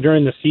great year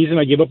during the season.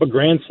 I gave up a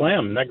grand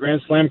slam, and that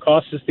grand slam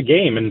cost us the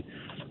game, and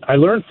I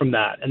learned from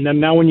that. And then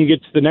now when you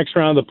get to the next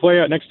round of the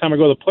playoff, next time I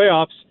go to the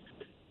playoffs,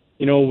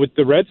 with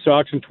the Red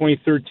Sox in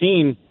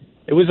 2013,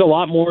 it was a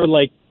lot more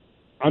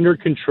under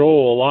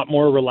control, a lot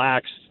more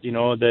relaxed,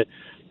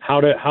 how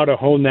to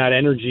hone that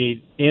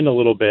energy in a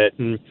little bit.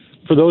 And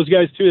for those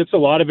guys too, it's a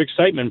lot of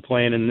excitement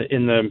playing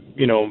in the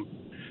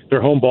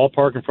their home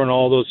ballpark in front of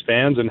all those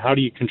fans. And how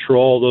do you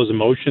control those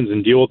emotions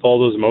and deal with all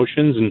those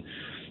emotions? And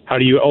how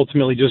do you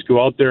ultimately just go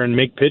out there and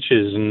make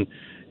pitches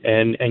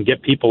and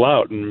get people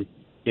out? And,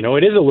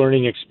 it is a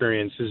learning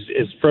experience.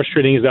 As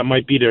frustrating as that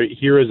might be to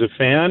hear as a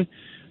fan,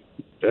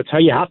 that's how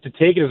you have to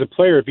take it as a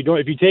player. If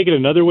you take it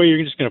another way,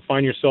 you're just going to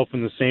find yourself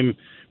in the same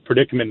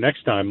predicament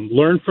next time.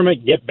 Learn from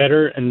it, get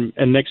better, and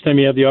next time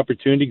you have the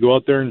opportunity, go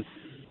out there and,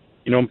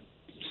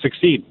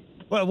 succeed.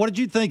 Well, what did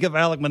you think of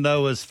Alek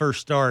Manoah's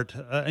first start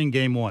in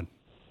Game 1?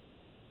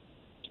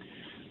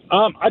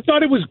 I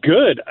thought it was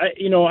good. I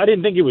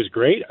didn't think it was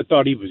great. I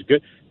thought he was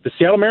good. The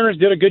Seattle Mariners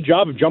did a good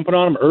job of jumping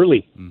on him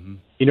early. Mm-hmm.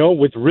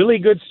 With really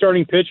good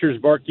starting pitchers,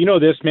 Bart,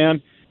 this,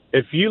 man.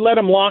 If you let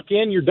them lock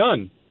in, you're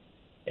done.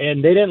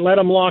 And they didn't let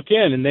them lock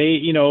in, and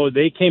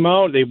they came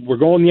out. They were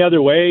going the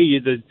other way.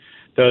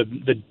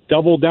 The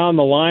double down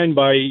the line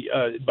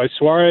by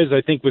Suarez,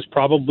 I think, was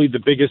probably the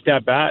biggest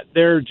at bat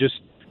there.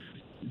 Just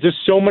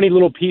so many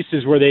little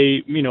pieces where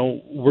they,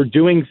 were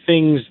doing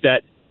things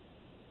that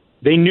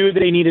they knew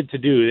they needed to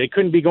do. They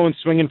couldn't be going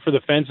swinging for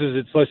the fences.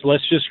 It's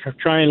let's just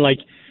try and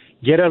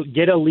get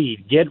a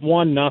lead, get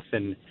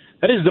 1-0.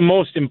 That is the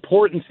most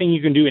important thing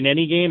you can do in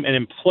any game, and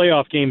in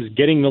playoff games,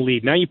 getting the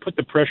lead. Now you put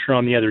the pressure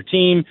on the other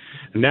team.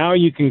 Now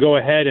you can go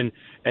ahead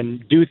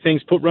and do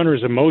things, put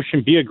runners in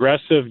motion, be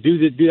aggressive,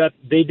 do that.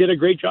 They did a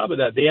great job of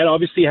that. They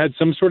obviously had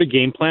some sort of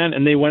game plan,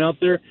 and they went out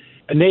there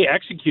and they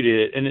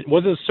executed it. And it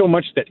wasn't so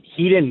much that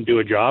he didn't do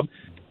a job.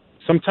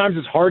 Sometimes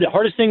it's hard. The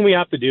hardest thing we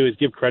have to do is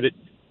give credit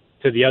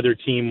to the other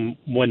team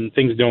when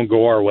things don't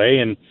go our way.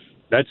 And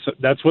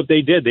that's what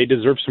they did. They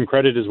deserve some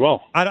credit as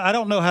well. I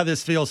don't know how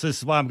this feels. This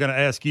is why I'm going to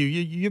ask you.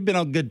 You've been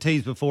on good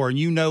teams before, and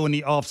you know in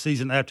the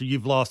offseason after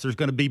you've lost, there's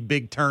going to be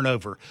big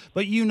turnover.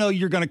 But you know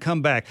you're going to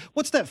come back.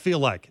 What's that feel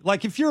like?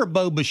 Like if you're a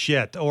Bo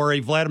Bichette or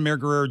a Vladimir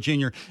Guerrero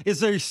Jr., is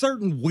there a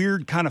certain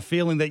weird kind of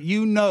feeling that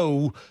you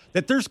know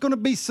that there's going to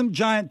be some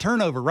giant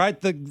turnover,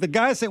 right? The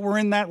guys that were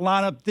in that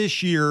lineup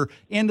this year,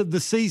 end of the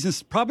season,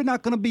 is probably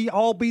not going to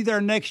all be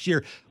there next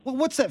year. Well,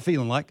 what's that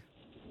feeling like?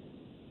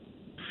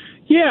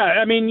 Yeah,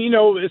 I mean,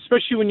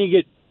 especially when you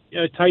get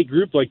a tight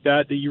group like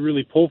that you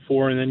really pull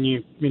for, and then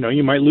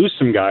you might lose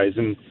some guys,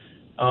 and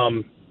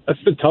that's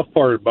the tough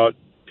part about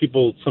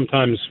people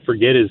sometimes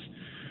forget is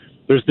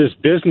there's this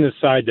business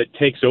side that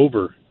takes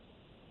over,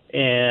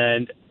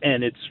 and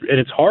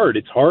it's hard.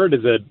 It's hard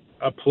as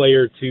a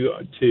player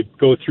to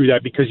go through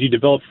that because you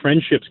develop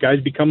friendships. Guys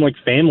become like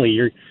family.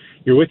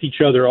 You're with each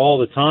other all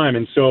the time,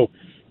 and so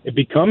it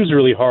becomes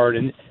really hard,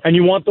 and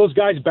you want those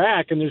guys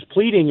back, and there's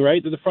pleading,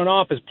 right, to the front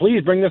office,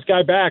 please bring this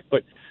guy back,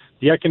 but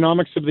the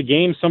economics of the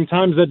game,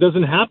 sometimes that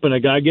doesn't happen.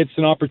 A guy gets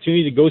an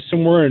opportunity to go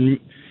somewhere and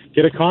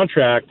get a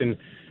contract, and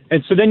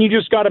so then you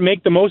just got to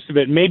make the most of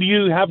it. Maybe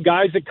you have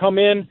guys that come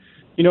in,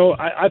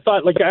 I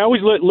thought, like, I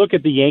always look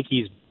at the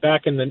Yankees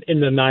back in the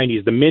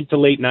 90s, the mid to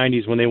late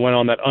 90s, when they went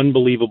on that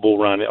unbelievable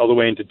run all the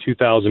way into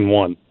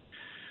 2001.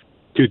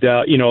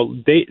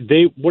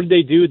 They what did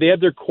they do? They had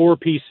their core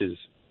pieces.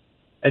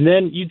 And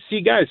then you'd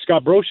see guys.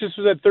 Scott Brocious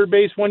was at third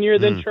base one year.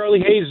 Then Charlie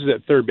Hayes was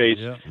at third base.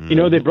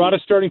 Yeah. They brought a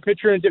starting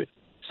pitcher. And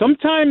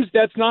sometimes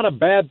that's not a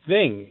bad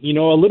thing.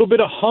 A little bit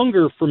of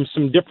hunger from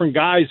some different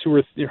guys who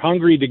are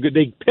hungry to go.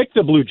 They picked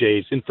the Blue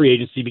Jays in free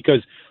agency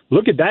because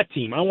look at that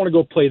team. I want to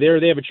go play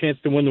there. They have a chance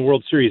to win the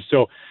World Series.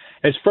 So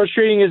as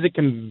frustrating as it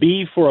can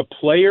be for a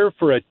player,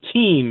 for a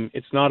team,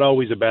 it's not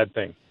always a bad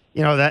thing.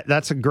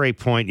 That's a great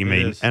point you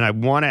made. And I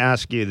want to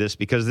ask you this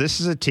because this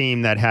is a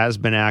team that has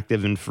been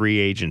active in free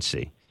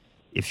agency.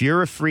 If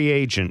you're a free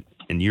agent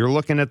and you're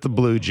looking at the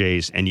Blue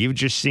Jays and you've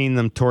just seen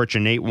them torch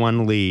an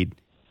 8-1 lead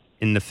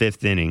in the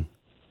sixth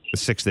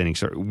inning,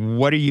 sorry,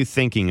 what are you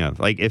thinking of?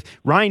 Like if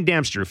Ryan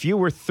Dempster, if you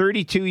were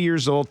 32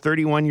 years old,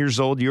 31 years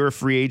old, you're a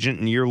free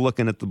agent and you're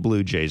looking at the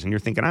Blue Jays and you're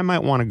thinking, I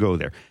might want to go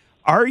there.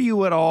 Are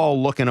you at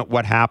all looking at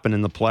what happened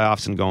in the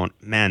playoffs and going,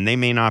 man, they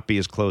may not be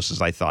as close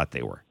as I thought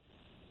they were?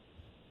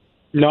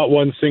 Not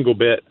one single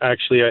bit.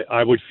 Actually,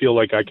 I would feel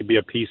like I could be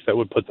a piece that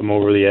would put them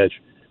over the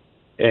edge.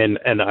 And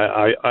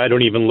I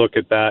don't even look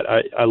at that.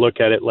 I look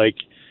at it like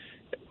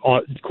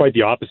quite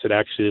the opposite,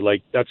 actually.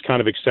 Like that's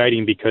kind of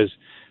exciting because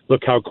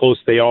look how close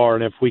they are.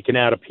 And if we can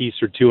add a piece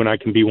or two and I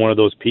can be one of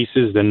those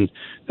pieces, then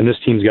this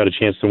team's got a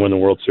chance to win the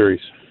World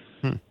Series.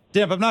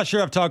 Deb, I'm not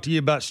sure I've talked to you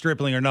about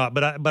Stripling or not,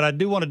 but I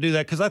do want to do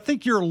that because I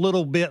think you're a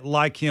little bit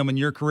like him in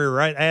your career,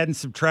 right? Add and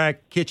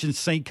subtract, kitchen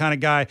sink kind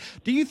of guy.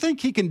 Do you think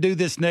he can do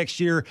this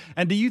next year?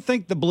 And do you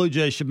think the Blue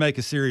Jays should make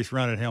a serious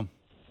run at him?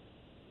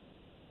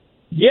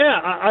 Yeah,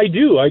 I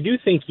do. I do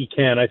think he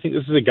can. I think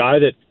this is a guy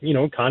that,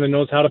 kind of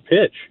knows how to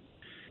pitch.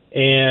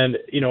 And,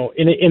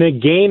 in a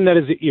game that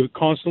is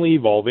constantly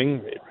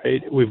evolving,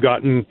 right,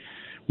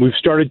 we've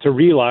started to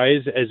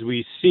realize as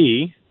we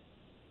see,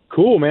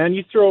 cool, man,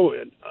 you throw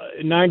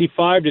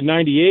 95 to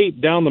 98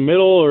 down the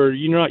middle or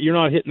you're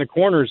not hitting the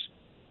corners.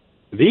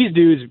 These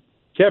dudes,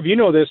 Kev, you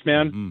know this,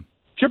 man. Mm-hmm.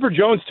 Chipper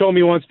Jones told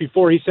me once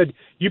before, he said,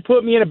 you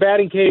put me in a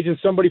batting cage and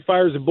somebody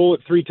fires a bullet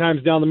 3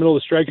 times down the middle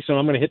of the strike zone,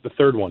 I'm going to hit the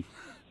third one.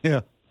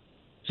 Yeah.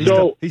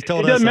 So he's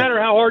told it doesn't matter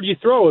how hard you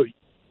throw it.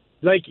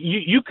 Like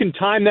you can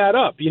time that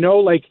up,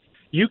 like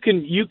you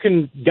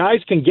can guys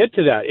can get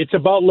to that. It's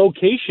about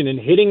location and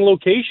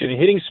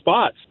hitting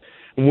spots.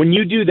 And when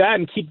you do that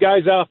and keep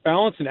guys off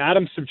balance and add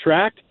and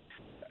subtract,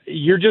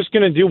 you're just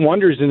going to do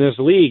wonders in this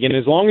league. And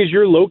as long as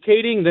you're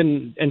locating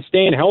and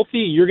staying healthy,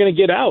 you're going to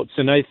get outs.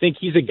 And I think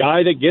he's a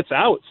guy that gets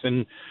outs.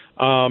 And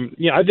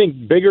I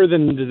think bigger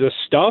than the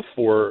stuff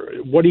or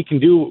what he can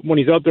do when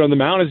he's out there on the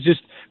mound is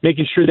just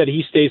making sure that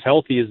he stays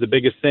healthy is the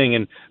biggest thing.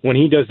 And when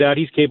he does that,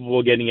 he's capable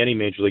of getting any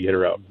major league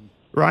hitter out.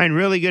 Ryan,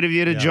 really good of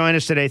you to join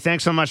us today.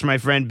 Thanks so much, my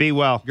friend. Be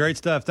well. Great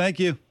stuff. Thank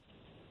you.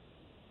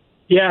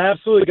 Yeah,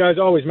 absolutely, guys.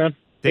 Always, man.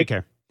 Take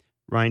care.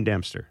 Ryan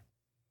Dempster,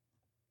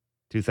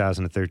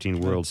 2013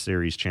 World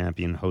Series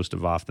champion, host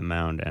of Off the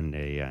Mound, and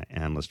a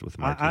analyst with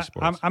Marquee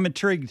Sports. I'm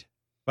intrigued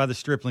by the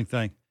Stripling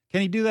thing.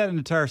 Can he do that an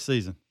entire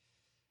season,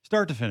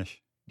 start to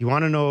finish? You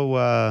want to know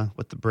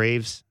what the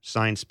Braves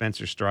signed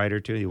Spencer Strider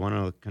to? You want to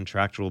know the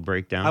contractual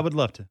breakdown? I would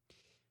love to.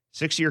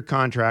 6-year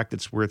contract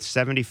that's worth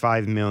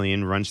 $75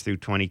 million, runs through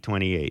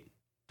 2028.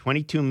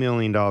 $22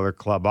 million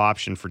club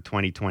option for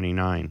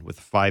 2029 with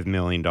a $5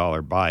 million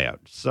buyout.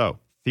 So,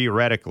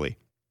 theoretically,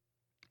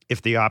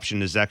 if the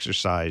option is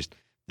exercised,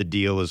 the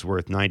deal is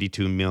worth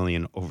 $92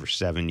 million over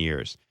 7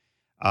 years.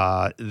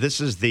 This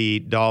is the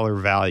dollar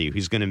value.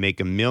 He's going to make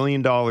 $1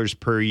 million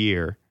per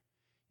year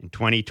in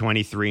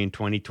 2023 and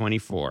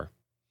 2024,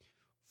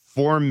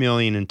 $4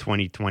 million in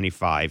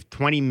 2025,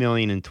 $20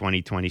 million in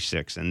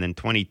 2026, and then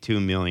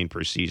 $22 million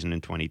per season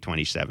in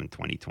 2027,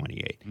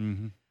 2028.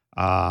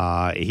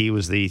 Mm-hmm. He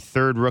was the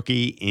third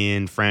rookie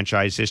in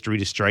franchise history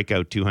to strike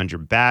out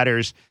 200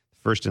 batters,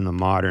 first in the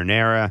modern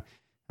era.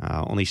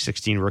 Only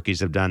 16 rookies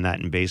have done that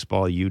in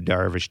baseball. Yu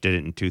Darvish did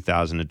it in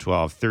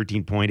 2012.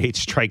 13.8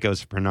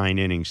 strikeouts per 9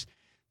 innings,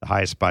 the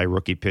highest by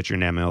rookie pitcher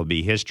in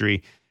MLB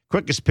history.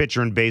 Quickest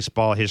pitcher in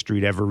baseball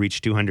history to ever reach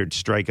 200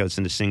 strikeouts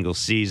in a single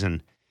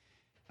season,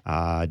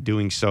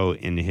 doing so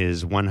in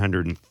his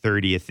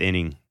 130th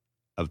inning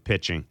of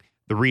pitching.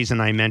 The reason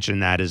I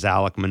mention that is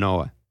Alek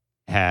Manoah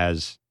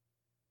has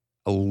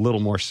a little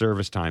more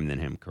service time than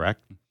him,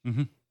 correct?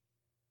 Mm-hmm.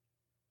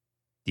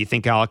 Do you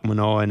think Alek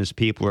Manoah and his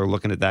people are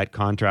looking at that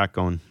contract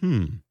going,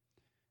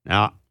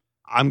 Now,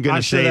 I'm going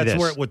to say that's this.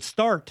 where it would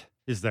start,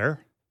 is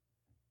there?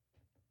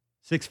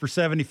 6 for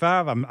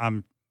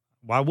 75.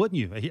 Why wouldn't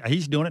you?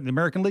 He's doing it in the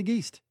American League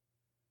East.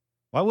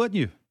 Why wouldn't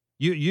you?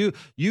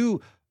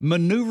 You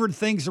maneuvered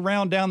things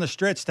around down the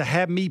stretch to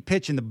have me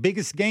pitch in the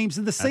biggest games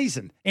of the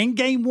season in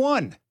game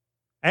 1.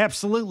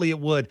 Absolutely, it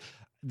would.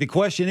 The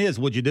question is,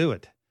 would you do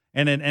it?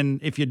 And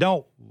if you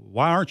don't,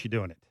 why aren't you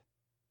doing it?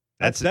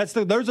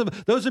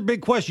 Those are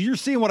big questions. You're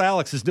seeing what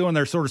Alex is doing.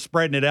 They're sort of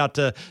spreading it out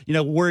to,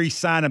 where he's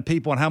signing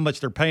people and how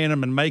much they're paying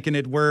them and making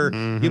it where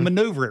you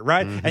maneuver it,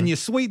 right? And you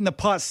sweeten the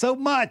pot so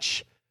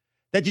much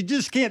that you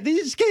just can't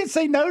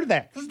say no to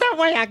that. There's no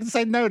way I can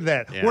say no to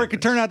that. Yeah, or it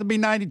could turn out to be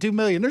 $92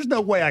 million. There's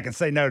no way I can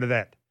say no to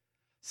that.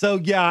 So,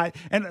 yeah,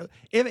 and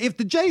if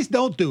the Jays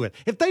don't do it,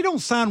 if they don't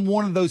sign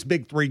one of those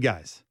big 3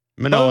 guys,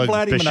 Manoah,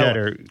 Vladdy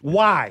Bichette,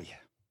 why?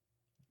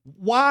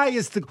 Why?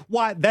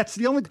 That's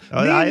the only.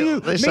 Me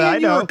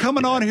and you are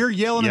coming on here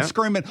yelling and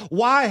screaming.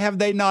 Why have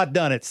they not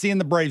done it? Seeing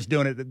the Braves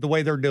doing it the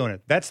way they're doing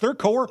it. That's their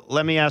core.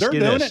 Let me ask you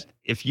this.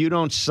 If you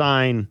don't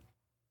sign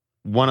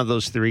one of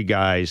those 3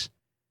 guys,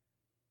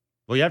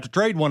 well, you have to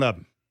trade one of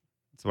them.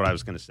 That's what I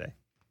was going to say.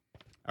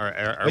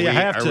 Are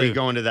we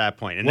going to that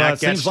point? And it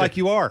seems like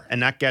you are.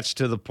 And that gets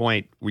to the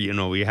point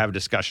where, we have a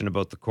discussion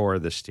about the core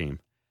of this team.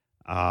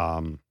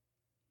 I'm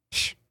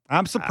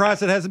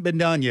surprised it hasn't been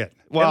done yet.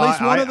 Well, at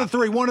least one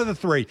of the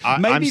three.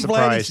 Maybe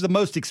Vladdy's the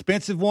most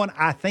expensive one.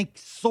 I think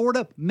sort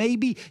of,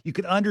 maybe you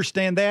could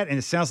understand that. And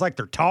it sounds like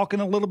they're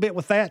talking a little bit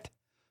with that.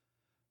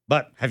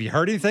 But have you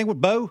heard anything with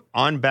Bo?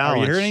 On balance.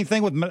 Have you heard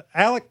anything with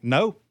Alec?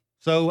 No.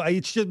 So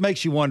it just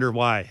makes you wonder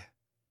why.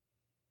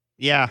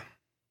 Yeah.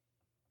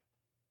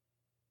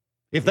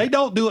 If they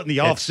don't do it in the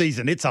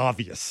offseason, it's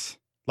obvious.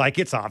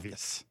 It's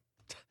obvious.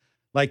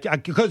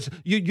 Because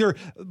you're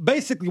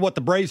basically what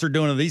the Braves are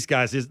doing to these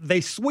guys is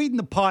they sweeten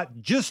the pot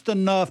just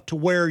enough to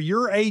where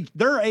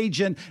their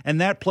agent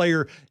and that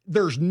player,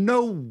 there's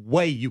no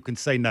way you can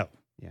say no.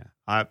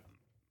 Yeah.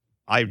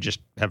 I just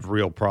have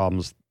real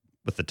problems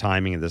with the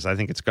timing of this. I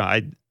think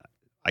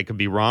I could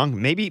be wrong.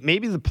 Maybe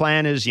the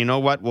plan is, you know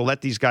what, we'll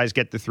let these guys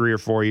get to 3 or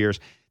 4 years,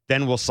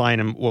 then we'll sign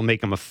them, we'll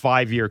make them a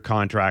 5-year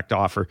contract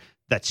offer.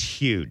 That's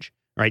huge.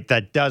 Right,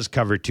 that does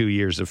cover 2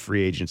 years of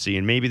free agency,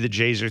 and maybe the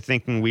Jays are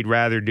thinking we'd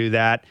rather do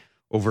that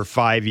over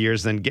 5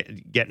 years than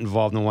get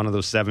involved in one of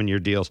those 7-year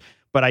deals.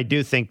 But I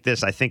do think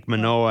this. I think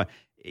Manoah,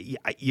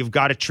 you've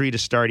got to treat a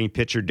starting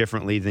pitcher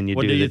differently than you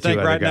do. Do you the 2 think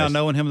other right guys. now,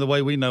 knowing him the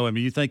way we know him,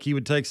 you think he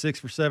would take 6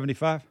 for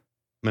 75?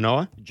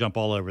 Manoah? He'd jump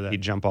all over that.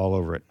 He'd jump all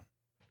over it.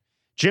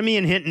 Jimmy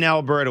in Hinton,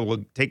 Alberta.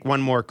 We'll take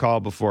one more call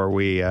before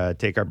we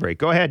take our break.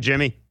 Go ahead,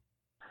 Jimmy.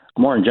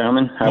 Good morning,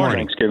 gentlemen. Happy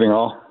Thanksgiving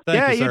all.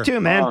 Thank you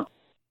too, man.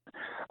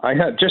 I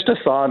had just a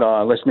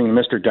thought listening to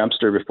Mr.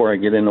 Dempster before I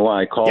get into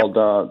why I called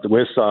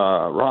with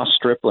Ross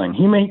Stripling.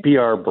 He may be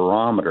our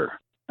barometer,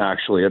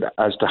 actually,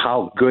 as to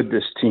how good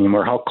this team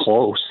or how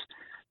close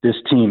this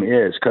team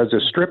is. Because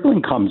if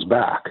Stripling comes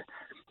back,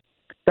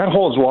 that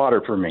holds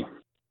water for me.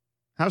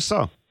 How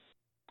so?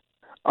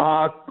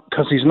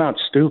 Because he's not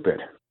stupid.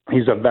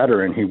 He's a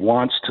veteran. He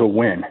wants to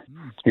win.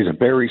 He's a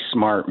very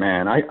smart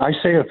man. I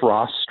say if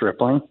Ross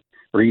Stripling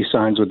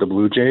re-signs with the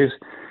Blue Jays,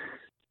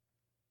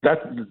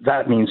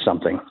 that means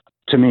something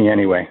to me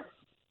anyway.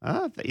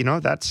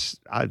 That's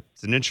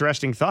it's an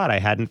interesting thought. I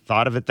hadn't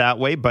thought of it that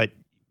way, but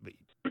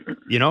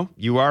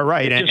you are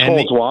right. It just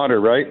holds water,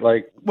 right?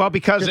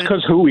 Because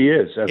who he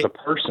is as a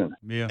person.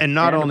 Yeah. And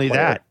not only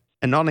that,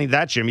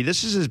 Jimmy,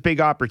 this is his big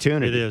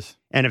opportunity. It is.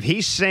 And if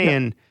he's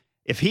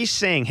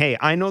saying, hey,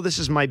 I know this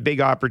is my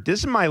big opportunity. This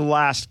is my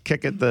last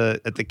kick at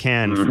the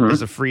can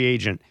as a free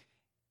agent,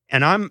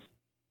 and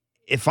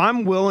if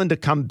I'm willing to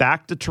come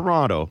back to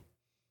Toronto.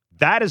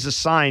 That is a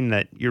sign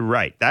that you're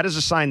right. That is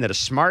a sign that a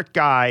smart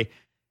guy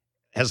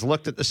has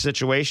looked at the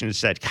situation and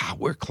said, God,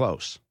 we're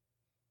close.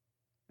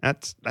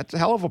 That's a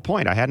hell of a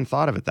point. I hadn't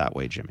thought of it that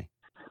way, Jimmy.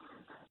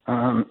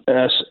 A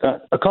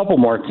couple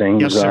more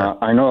things. Yes, sir.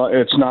 I know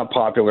it's not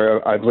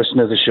popular. I've listened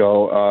to the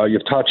show.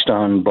 You've touched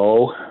on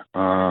Bo.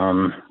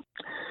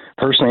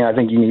 Personally, I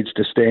think he needs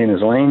to stay in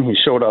his lane. He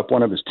showed up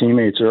one of his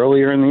teammates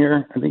earlier in the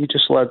year. I think he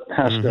just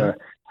has to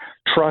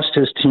trust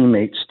his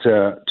teammates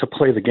to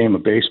play the game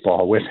of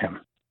baseball with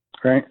him.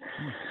 Right.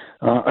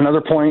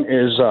 Another point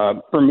is,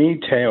 for me,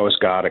 Teo's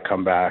got to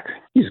come back.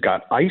 He's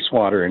got ice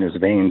water in his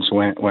veins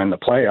when the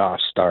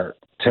playoffs start.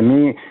 To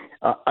me,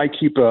 I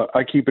keep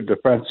a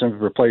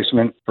defensive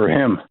replacement for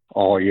him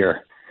all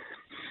year.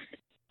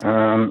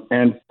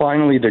 And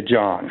finally, to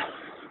John.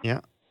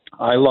 Yeah.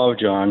 I love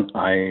John.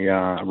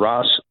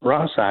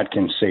 Ross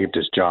Atkins saved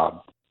his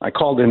job. I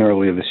called in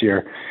earlier this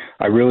year.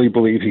 I really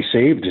believe he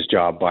saved his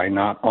job by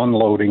not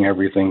unloading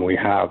everything we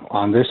have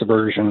on this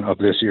version of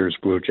this year's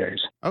Blue Jays.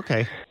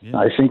 Okay. Yeah.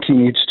 I think he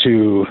needs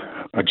to.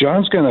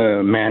 John's going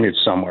to manage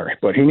somewhere,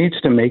 but he needs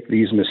to make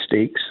these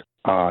mistakes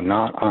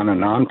not on a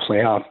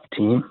non-playoff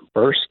team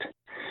first.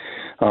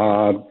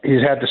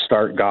 He's had to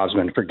start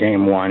Gausman for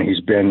game one.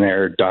 He's been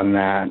there, done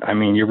that. I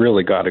mean, you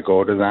really got to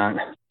go to that.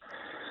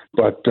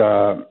 But,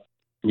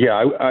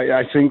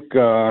 I think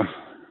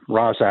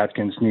Ross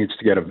Atkins needs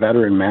to get a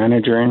veteran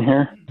manager in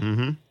here,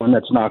 one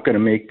that's not going to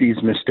make these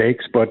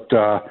mistakes. But,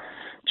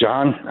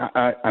 John,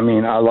 I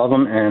mean, I love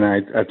him, and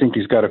I think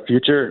he's got a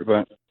future,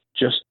 but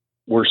just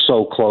we're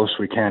so close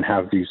we can't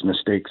have these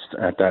mistakes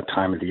at that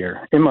time of the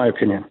year, in my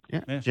opinion.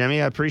 Yeah.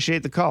 Jimmy, I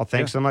appreciate the call.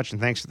 Thanks so much,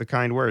 and thanks for the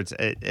kind words.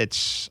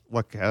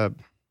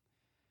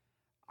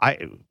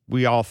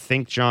 We all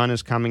think John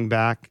is coming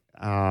back.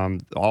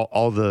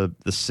 All the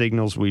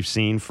signals we've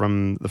seen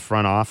from the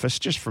front office,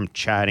 just from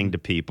chatting to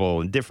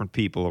people and different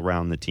people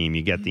around the team,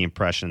 you get the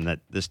impression that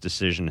this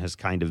decision has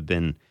kind of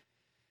been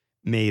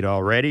made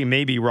already.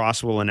 Maybe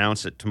Ross will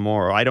announce it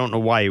tomorrow. I don't know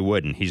why he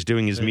wouldn't. He's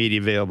doing his media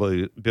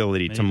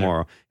availability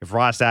tomorrow. If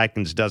Ross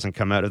Atkins doesn't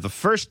come out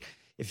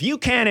if you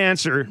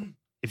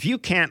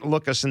can't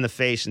look us in the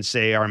face and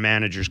say our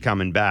manager's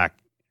coming back,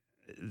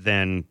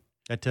 then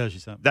that tells you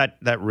something.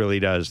 That really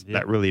does. Yeah.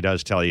 That really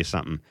does tell you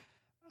something.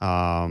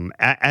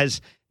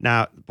 There's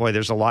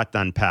a lot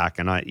to unpack,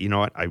 and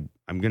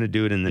I'm going to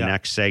do it in the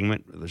next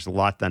segment. There's a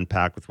lot to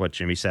unpack with what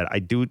Jimmy said. I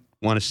do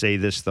want to say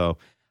this though.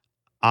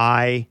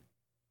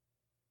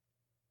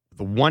 The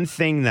one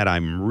thing that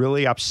I'm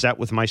really upset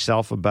with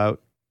myself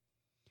about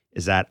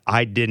is that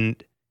I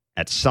didn't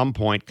at some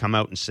point come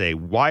out and say,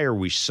 why are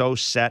we so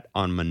set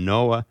on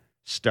Manoah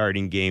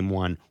starting game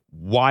one?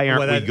 Why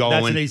aren't we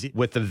going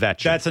with the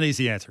veteran? That's an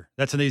easy answer.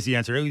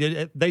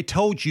 They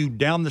told you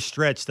down the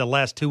stretch the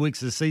last 2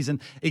 weeks of the season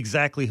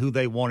exactly who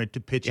they wanted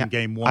to pitch in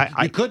game one.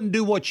 You couldn't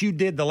do what you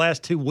did the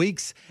last 2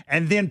 weeks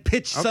and then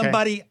pitch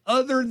somebody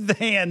other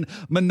than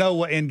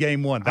Manoah in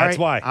game one. That's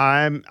why.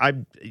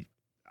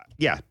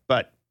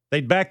 But they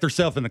backed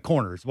themselves in the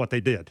corner is what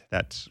they did.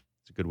 That's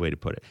a good way to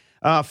put it.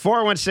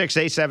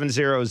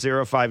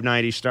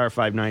 416-870-0590, star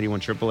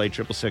 590,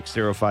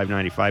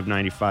 1-888-666-0590,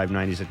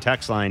 590 is a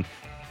text line.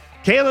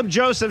 Caleb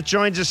Joseph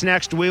joins us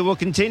next. We will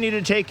continue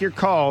to take your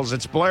calls.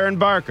 It's Blair and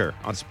Barker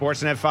on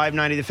Sportsnet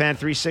 590, The Fan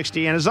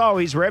 360, and as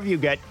always, wherever you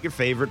get your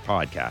favorite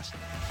podcast.